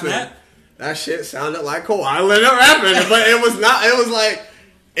Leonard rapping. That shit sounded like Kawhi Leonard rapping, but it was not. It was like,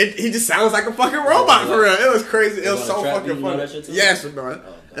 he just sounds like a fucking robot for real. It was crazy. It was so fucking funny. Yes, bro.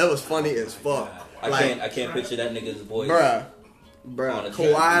 It was funny as fuck. I can't picture that nigga's voice. Bruh.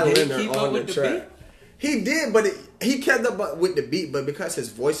 Kawhi Leonard on the track. He did, but he kept up with the beat, but because his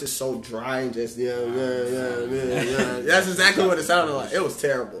voice is so dry and just yeah. That's exactly what it sounded like. It was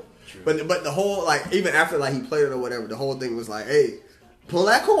terrible. But the whole, like, even after like he played it or whatever, the whole thing was like, hey, pull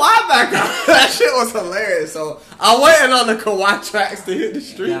that Kawhi back out. That shit was hilarious. So I'm waiting on the Kawhi tracks to hit the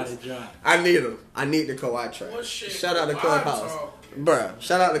streets. I need them. I need the Kawhi track. Shout out to Clubhouse. Bruh,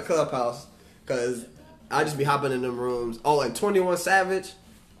 shout out to Clubhouse. Because I just be hopping in them rooms. Oh, and 21 Savage.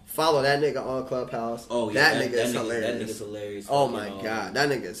 Follow that nigga on Clubhouse. Oh yeah, that nigga is hilarious. That nigga's hilarious. Oh my god, that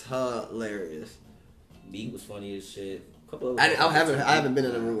nigga is hilarious. Meat was funny as shit. I haven't been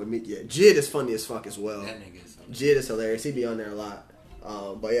in the room with Meat yet. Jid is funny as fuck as well. That nigga is hilarious. Jid is hilarious. He be on there a lot.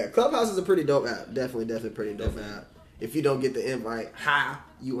 But yeah, Clubhouse is a pretty dope app. Definitely pretty dope app. If you don't get the invite,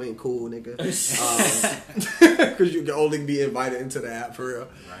 you ain't cool, nigga. Because you can only be invited into the app for real.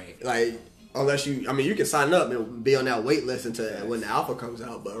 Right. Like, unless you can sign up and be on that wait list until when the alpha comes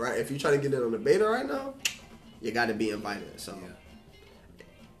out. But right, if you try to get in on the beta right now, you got to be invited. So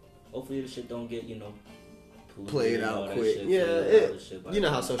hopefully the shit don't get played out quick. You know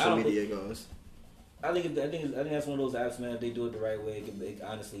how social media goes. I think that's one of those apps, man. If they do it the right way, it could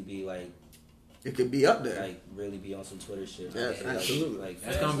honestly be like. It could be up there. Like, really be on some Twitter shit. Yeah, absolutely. Like,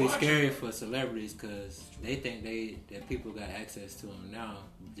 that's going to be scary for celebrities because they think that people got access to them now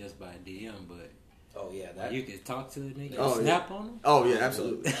just by DM, but you can talk to a nigga snap on them. Oh, yeah,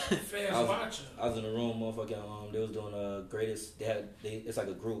 absolutely. I was in a room, motherfucking, they was doing greatest, it's like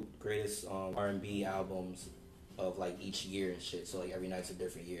a group, greatest R&B albums of, like, each year and shit. So, like, every night's a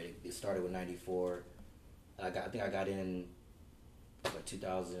different year. It started with 94. I think I got in, like,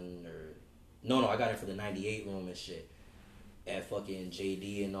 2000 or... No, I got it for the 98 room and shit. At fucking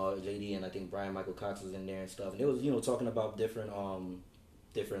JD and I think Brian Michael Cox was in there and stuff. And it was, talking about different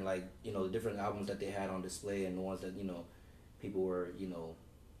like, the different albums that they had on display and the ones that, people were,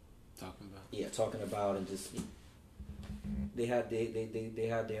 talking about. Yeah, talking about and just they had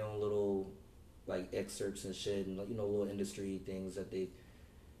their own little like excerpts and shit and little industry things that they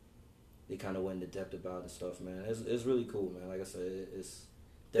kind of went into depth about and stuff, man. It's really cool, man. Like I said,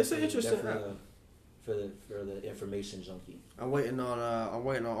 it's an interesting app for the information junkie. I'm waiting on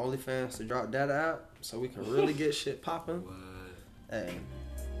OnlyFans to drop that app so we can really get shit popping. Hey,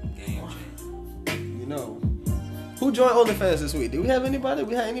 game change. Who joined OnlyFans this week? Do we have anybody?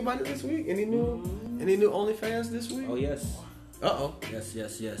 We had anybody this week? Any new OnlyFans this week? Oh yes.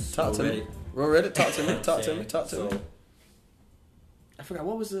 Yes. Talk to me. Roll Reddit. Talk to me. I forgot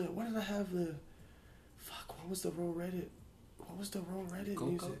what did I have the? Fuck. What was the Roll Reddit? What was the Roll Reddit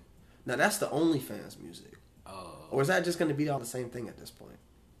Coco? music? Now that's the OnlyFans music. Oh. Or is that just gonna be all the same thing at this point?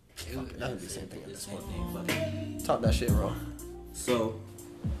 That would be the same thing at this point. Talk that shit, bro. So,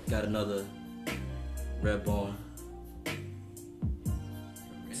 got another Redbone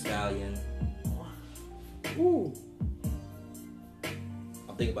Stallion. Ooh.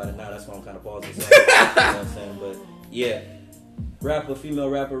 I'm thinking about it now. That's why I'm kind of pausing. You know what I'm saying? But yeah. Female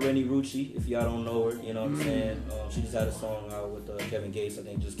rapper Rennie Rucci, if y'all don't know her, you know what I'm saying? She just had a song out with Kevin Gates, I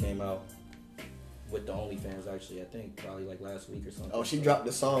think just came out with the OnlyFans actually, I think probably like last week or something. Oh, she dropped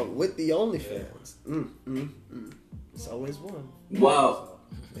the song with the OnlyFans. Yeah. It's always one. Wow.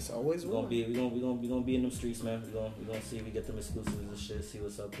 It's always one. We're gonna be in them streets, man. We're gonna see if we get them exclusives and shit, see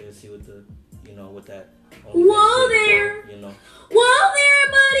what's up there, see what the with that Whoa there. Whoa there,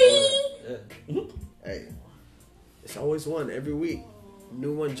 buddy. Yeah. Hey. It's always one every week.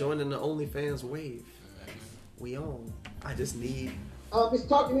 New one joining the OnlyFans wave. We on. I just need. Just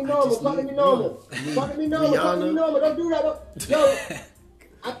talk to me normal. Talk to me normal. Talk to me normal. Don't do that. Yo.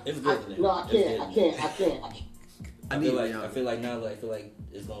 It's good. I can't. I feel like now,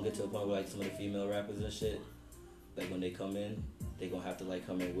 it's gonna get to a point where like some of the female rappers and shit, like when they come in, they gonna have to like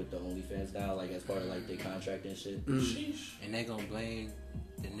come in with the OnlyFans now, like as part of like their contract and shit. And they gonna blame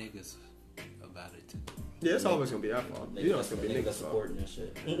the niggas about it too. Yeah, it's always gonna be our fault. You know it's gonna be niggas supporting that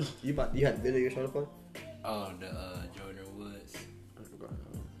shit. You had the video you're trying to play? Oh, the Jordan Woods.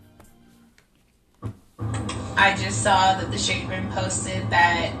 I just saw that the Shade Room posted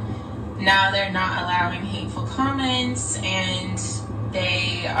that now they're not allowing hateful comments and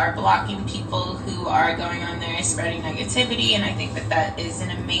they are blocking people who are going on there spreading negativity, and I think that is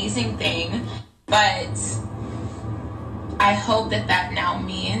an amazing thing. But I hope that now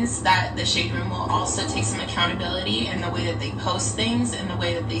means that the Shade Room will also take some accountability in the way that they post things and the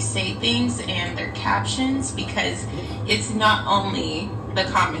way that they say things and their captions, because it's not only the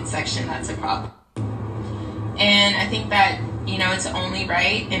comment section that's a problem. And I think that, it's only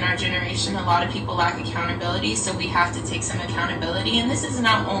right in our generation. A lot of people lack accountability, so we have to take some accountability. And this is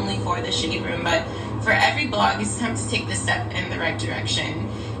not only for the Shade Room, but for every blog. It's time to take the step in the right direction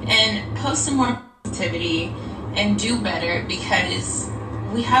and post some more positivity and do better, because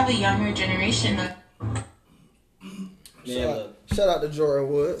we have a younger generation that... Shout out to Jordan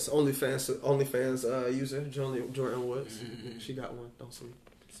Woods, OnlyFans user, Jordan Woods. She got one, don't sleep.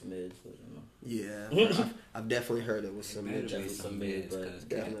 Mids, yeah, I've definitely heard it was some mids.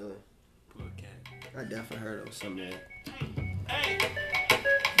 Definitely. I definitely heard it was some mids.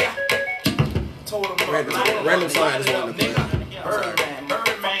 told him Random song I just wanted to play.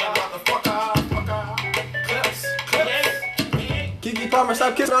 Kiki Palmer,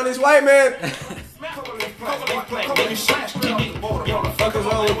 stop kissing on these white men. What the fuck is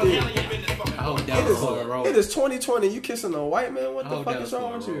wrong with you? It is 2020. You kissing a white man? What the fuck is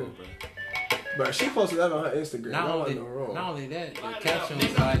wrong with you? Bro, she posted that on her Instagram. Not only that, the caption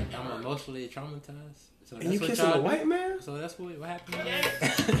was like, "I'm emotionally traumatized." So and you kissing a white man? So that's what happened.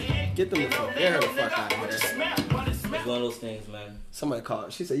 Get them the fuck out of here. It's one of those things, man. Somebody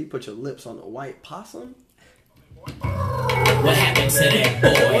called. She said you put your lips on a white possum. What happened to that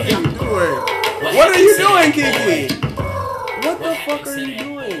boy? What are you doing, Kiki? What the fuck are you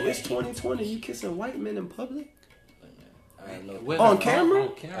doing? It's 2020. You kissing white men in public? I have no on camera?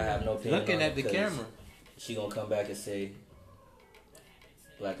 I have no opinion. Looking at the camera. She gonna come back and say,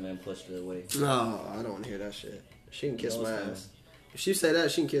 "Black man pushed her away." No, I don't want to hear that shit. She can kiss my ass. If she say that,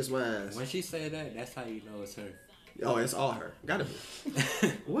 she can kiss my ass. When she say that, that's how you know it's her. Oh, it's all her. Gotta be.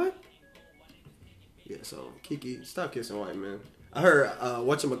 What? Yeah, so Kiki, stop kissing white men. I heard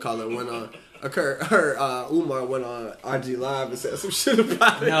whatchamacallit went on. Umar went on RG Live and said some shit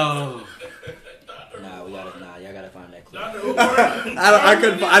about it. No. Y'all gotta find that clip.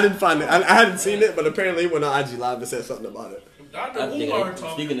 I didn't find it. I hadn't seen it, but apparently he went on IG Live and said something about it.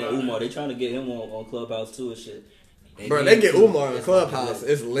 Speaking of Umar, they trying to get him on Clubhouse too and shit. Bro, they get Umar on Clubhouse.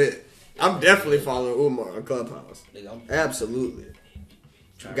 It's lit. I'm definitely following Umar on Clubhouse. Absolutely.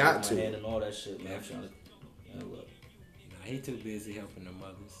 Got to. My hand and all that shit, man. I'm trying to. Look. Nah, he too busy helping the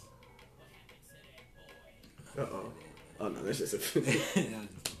mothers. Oh no, that's just a.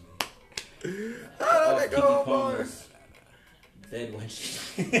 Oh, they go bars. Dead when she.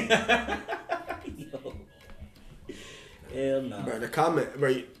 Yo. Hell no. Bro, the comment,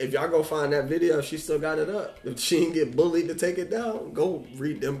 bro, if y'all go find that video, she still got it up. If she didn't get bullied to take it down, go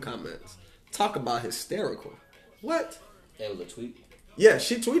read them comments. Talk about hysterical. What? That was a tweet? Yeah,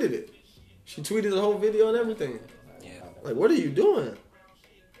 she tweeted it. She tweeted the whole video and everything. Yeah. Like, what are you doing?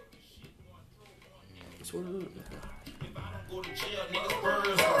 That's what it is. Go to jail, niggas,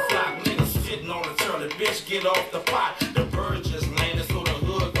 birds on flock, niggas sitting on the turtle, bitch, get off the pot. The bird just landed, so the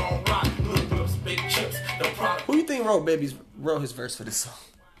hood gon' rock. Hood whips, big chips, the product. Who you think wrote his verse for this song?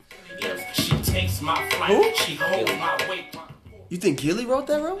 She takes my flight, who? She holds my weight. You think Gilly wrote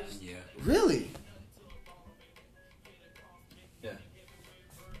that, Rose? Yeah. Really? Yeah.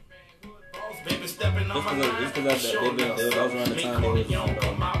 Baby stepping on my line. Just because that was around the time they was kind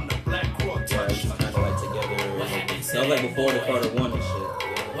of like together. That was like before the Carter 1 and shit.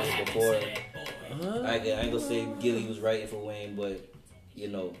 Yeah, before. I ain't gonna say Gilly was writing for Wayne, but you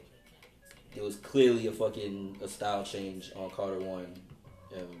know, it was clearly a style change on Carter 1,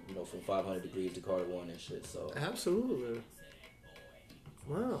 and you know, from 500 Degrees to Carter 1 and shit. So absolutely.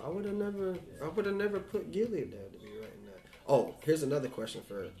 Wow, I would have never put Gilly there to be writing that. Oh, here's another question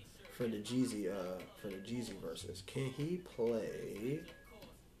for the Jeezy verses. Can he play?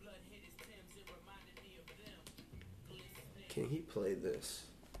 Can he play this?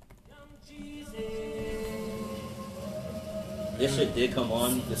 This shit did come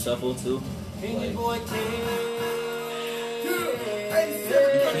on the shuffle too. Like,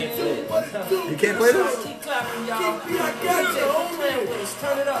 you can't play this?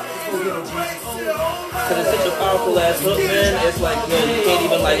 Cause it's such a powerful ass hook, man. It's like, yo, you can't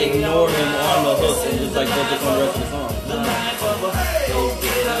even like ignore him on the hook and just like focus on the rest of the song.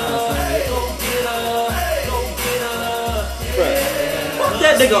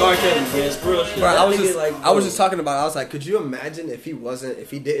 That nigga R. Kelly, yes, real shit. Bro, I was just talking about. I was like, could you imagine if he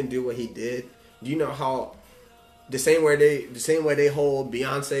didn't do what he did? Do you know how the same way they hold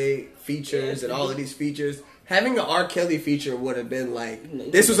Beyonce features and all of these features? Having an R. Kelly feature would have been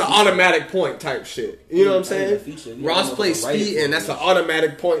like, this was an automatic point type shit. You know what I'm saying? Ross plays Speed, and that's an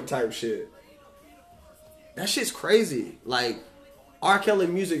automatic point type shit. That shit's crazy. Like, R. Kelly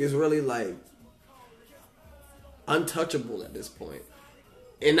music is really like untouchable at this point.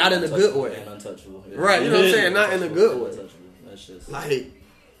 And not in a good way. And untouchable. Yeah. Right, you know what I'm saying? Not in a good way. That's just like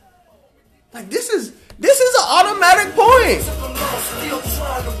this is an automatic point.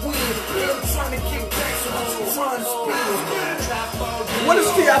 What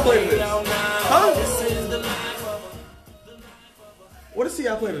does T.I. play to this? Huh? What does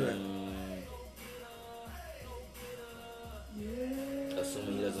T.I. play to that?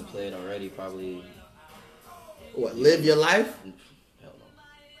 Assuming he doesn't play it already, probably. What, Live Your Life? Hell no.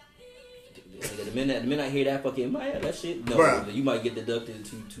 The minute I hear that fucking that shit, no, bruh, you might get deducted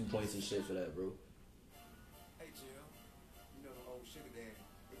 2 points and shit for that, bro.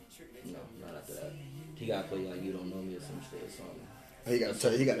 No, not after that. He gotta play like You Don't Know Me or some shit or something. He got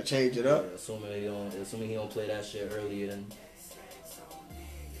to change it up. Yeah, assuming he don't play that shit earlier, then.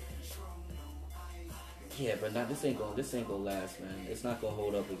 Yeah, but this ain't gonna last, man. It's not gonna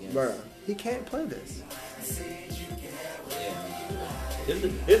hold up again. Bruh, he can't play this. Yeah.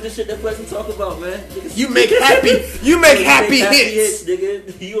 This the shit that Pleasant talk about, man. You make happy hits. You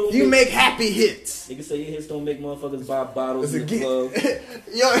nigga. You make happy hits. Niggas say your hits don't make motherfuckers buy bottles in the club.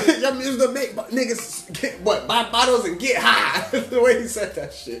 Y'all used to make niggas buy bottles and get high. The way he said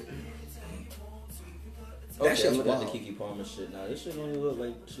that shit. That shit's wild. Look at the Keke Palmer shit now. This shit don't even look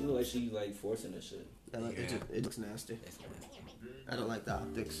like she like forcing this shit. It looks nasty. I don't like the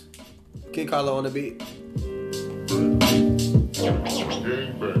optics. King Carlo on the beat.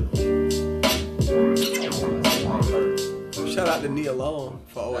 Shout out to Nia Long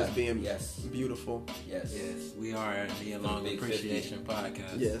for always being beautiful. Yes. We are a Nia Long Appreciation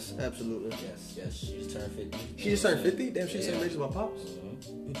Podcast. Yes, absolutely. Yes. She just turned 50. She just turned 50? Damn, she's the same age as my pops.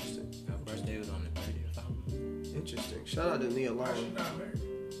 Interesting. Her birthday was on the 30th or something. Interesting. Shout out to Nia Long. She's not married.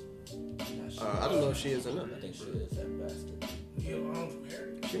 I don't know if she is or not. I think she is, that bastard. Nia Long's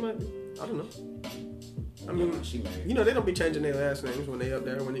married. She might be. I don't know. I mean, she married. You know, they don't be changing their last names when they up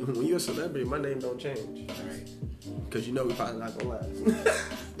there. When you're a celebrity, my name don't change. Right. Because you know we probably not gonna last.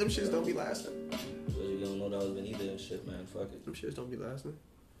 Them shits don't be lasting. So you don't know that was Benita and shit, man. Fuck it. Them shits don't be lasting.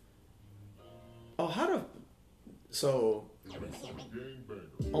 Oh, So,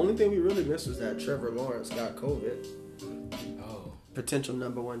 only thing we really missed was that Trevor Lawrence got COVID. Oh. Potential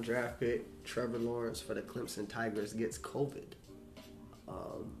 #1 draft pick, Trevor Lawrence for the Clemson Tigers gets COVID.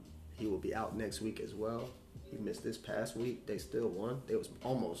 He will be out next week as well. He missed this past week. They still won. They was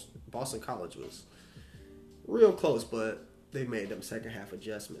almost, Boston College was real close, but they made them second half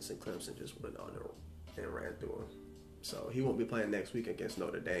adjustments and Clemson just went on and ran through him. So he won't be playing next week against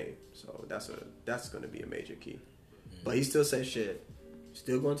Notre Dame. So that's going to be a major key. But he still says shit.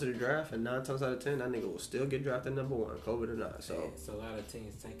 Still going to the draft, and 9 times out of 10, that nigga will still get drafted #1, COVID or not. So it's a lot of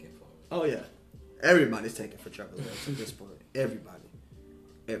teams tanking for him. Oh yeah, everybody's taking for Trevor Lawrence at this point. Everybody's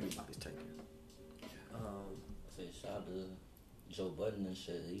taking. Say shout out to Joe Budden and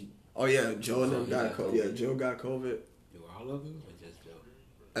shit. Joe and them got COVID. Yeah, Joe got COVID. Do all of them or just Joe?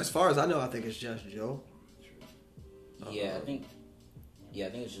 As far as I know, I think it's just Joe. Yeah, I think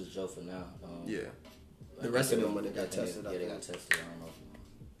it's just Joe for now. The rest of them when they got tested. They got tested. I don't know.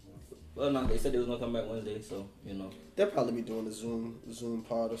 Well, no, they said they was gonna come back Wednesday, so you know. They'll probably be doing a Zoom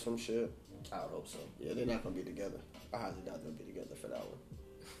pod or some shit. I would hope so. Yeah, they're not gonna be together. I highly doubt they'll be together for that one.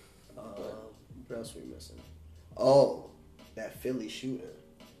 What else we missing? Oh, that Philly shooting.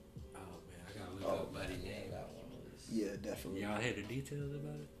 Oh man, I gotta look up buddy name. Yeah, definitely. Y'all heard the details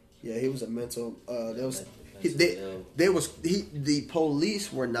about it? Yeah, he was a mental. The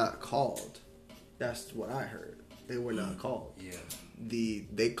police were not called. That's what I heard. They were not called. Yeah.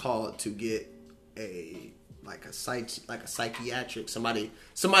 They called to get a psychiatric somebody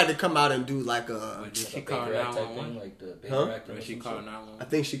to come out and do like a. Did she call 911? Did she call 911? I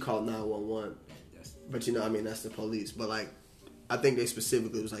think she called 911. But you know, I mean, that's the police. But like, I think they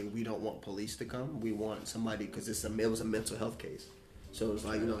specifically was like, we don't want police to come. We want somebody because it was a mental health case. So it was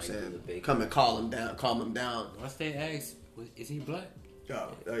like, you know what I'm saying, come and calm him down. Once they asked, is he black?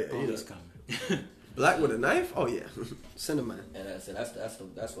 Oh yeah, police coming. Black with a knife? Oh yeah, send him man. And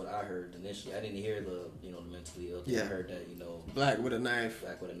that's what I heard initially. I didn't hear the mentally ill. Yeah. I heard that black with a knife.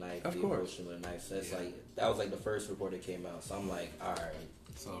 Black with a knife. Of course. With a knife. So it's like that was like the first report that came out. So I'm like, all right.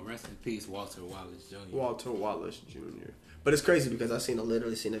 So rest in peace, Walter Wallace Jr. Walter Wallace Jr. But it's crazy because I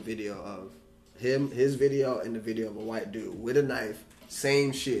literally seen a video of his video and the video of a white dude with a knife.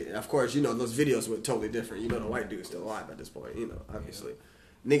 Same shit. And of course, those videos were totally different. The white dude's still alive at this point, obviously.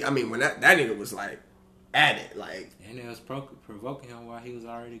 Nigga, I mean, when that nigga was like at it, like, and it was provoking him while he was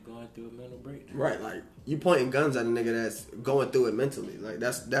already going through a mental breakdown. Right, like you pointing guns at a nigga that's going through it mentally. Like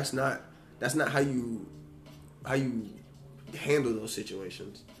that's not how you handle those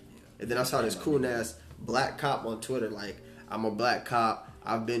situations. And then I saw this cool ass black cop on Twitter, like, I'm a black cop,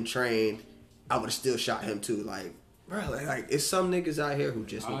 I've been trained, I would have still shot him too. Like, bro, like it's some niggas out here who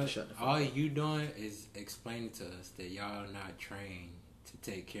just need to shut the fuck up. All you doing is explaining to us that y'all not trained to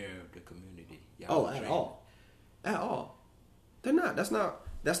take care of the community. Y'all at all. They're not. That's not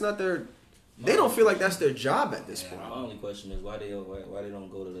their. They don't feel like that's their job at this point. My only question is why they don't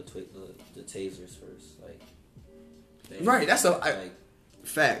go to the tasers first, like. Right. That's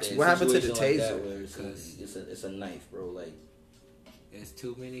facts. What happened to the taser? Like it's a knife, bro. Like. There's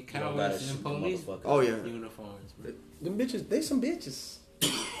too many cowards in police uniforms. Bro. Them bitches, they some bitches. They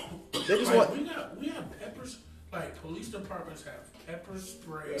just want. We have peppers. Like police departments have pepper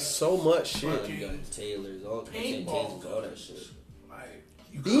spray. So much shit. Tailors, all that shit. Like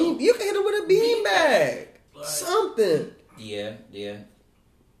bean. You can hit him with a bean bag. Something. Yeah.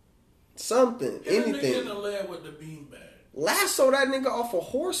 Something. Hit Anything. a nigga in the leg with the bean bag. Lasso that nigga off a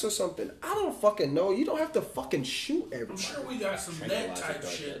horse or something. I don't fucking know. You don't have to fucking shoot everybody. I'm sure we got some net type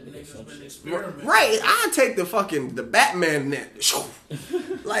shit niggas been experimenting. Right, I take the Batman net.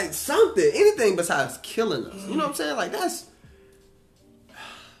 Like something, anything besides killing us. You know what I'm saying? Like that's.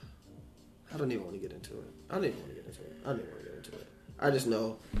 I don't even want to get into it. I just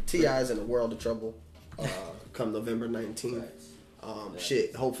know T.I. is in a world of trouble. Come November 19th.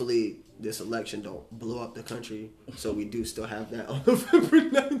 Shit. Hopefully this election don't blow up the country, so we do still have that on November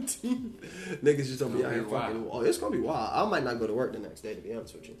 19th. Niggas just don't be out here fucking. Oh, it's gonna be wild. I might not go to work the next day, to be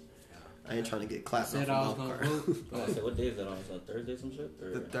honest with you. I ain't trying to get clapped off a golf cart. What day is that on? Is that Thursday some shit? Or?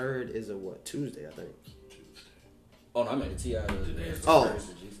 The 3rd is a what? Tuesday, I think. Oh, no, I meant the T.I.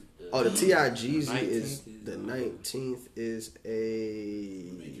 Oh, the T.I. Jeezy is the 19th is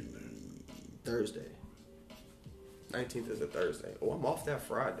a Thursday. 19th is a Thursday. Oh, I'm off that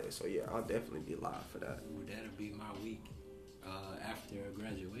Friday, so yeah, I'll definitely be live for that. That'll be my week after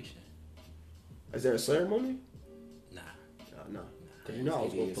graduation. Is there a ceremony? Nah. No. Cause you know I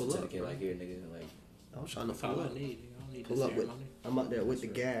was gonna pull up. Like here, nigga. Like I was trying to pull pull up. I need. I don't need pull up with. I'm out there with the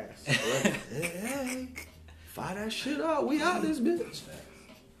gas. Hey, fire that shit up. We out this bitch.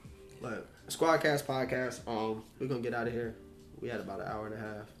 Like Squadcast podcast. We're gonna get out of here. We had about an hour and a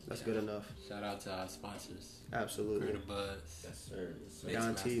half. That's good enough. Shout out to our sponsors. Absolutely. Critter Buds. Yes, sir.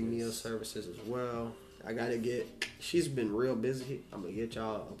 Guarantee meal services as well. I gotta get. She's been real busy. I'm gonna get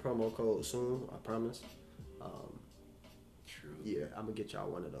y'all a promo code soon. I promise. True. Yeah, I'm gonna get y'all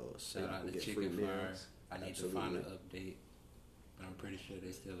one of those. Shout out to Chicken Fire. I need to find an update, but I'm pretty sure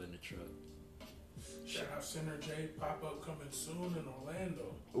they still in the truck. Shout out Center J pop up coming soon in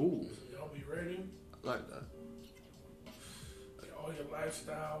Orlando. Ooh. So y'all be ready. I like that. Get all your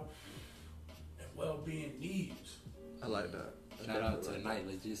lifestyle and well-being needs. I like that. Shout out to Night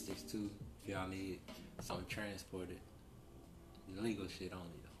Logistics too. If y'all need something transported. Legal shit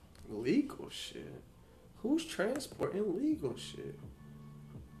only though. Legal shit? Who's transporting legal shit?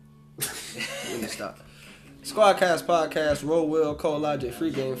 Let me stop. Squadcast podcast, Roll Will, Cole Logic, Free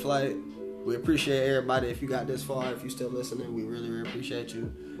Game Flight. We appreciate everybody. If you got this far, if you still listening, we really, really appreciate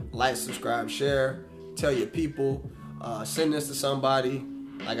you. Like, subscribe, share, tell your people, send this to somebody.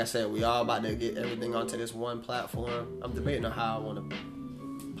 Like I said, we all about to get everything onto this one platform. I'm debating on how I want to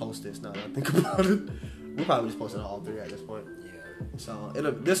post this now that I think about it. We'll probably just post it on all 3 at this point. Yeah. So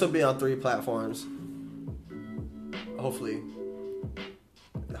this will be on 3 platforms. Hopefully.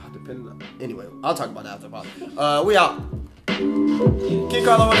 Depending on, anyway, I'll talk about that after the podcast. We out. King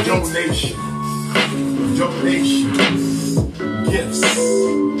Carlo on the donation. Gifts.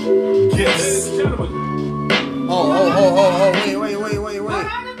 Oh, wait.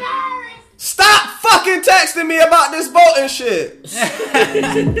 Stop fucking texting me about this voting shit. What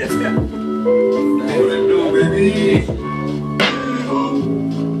it do, baby?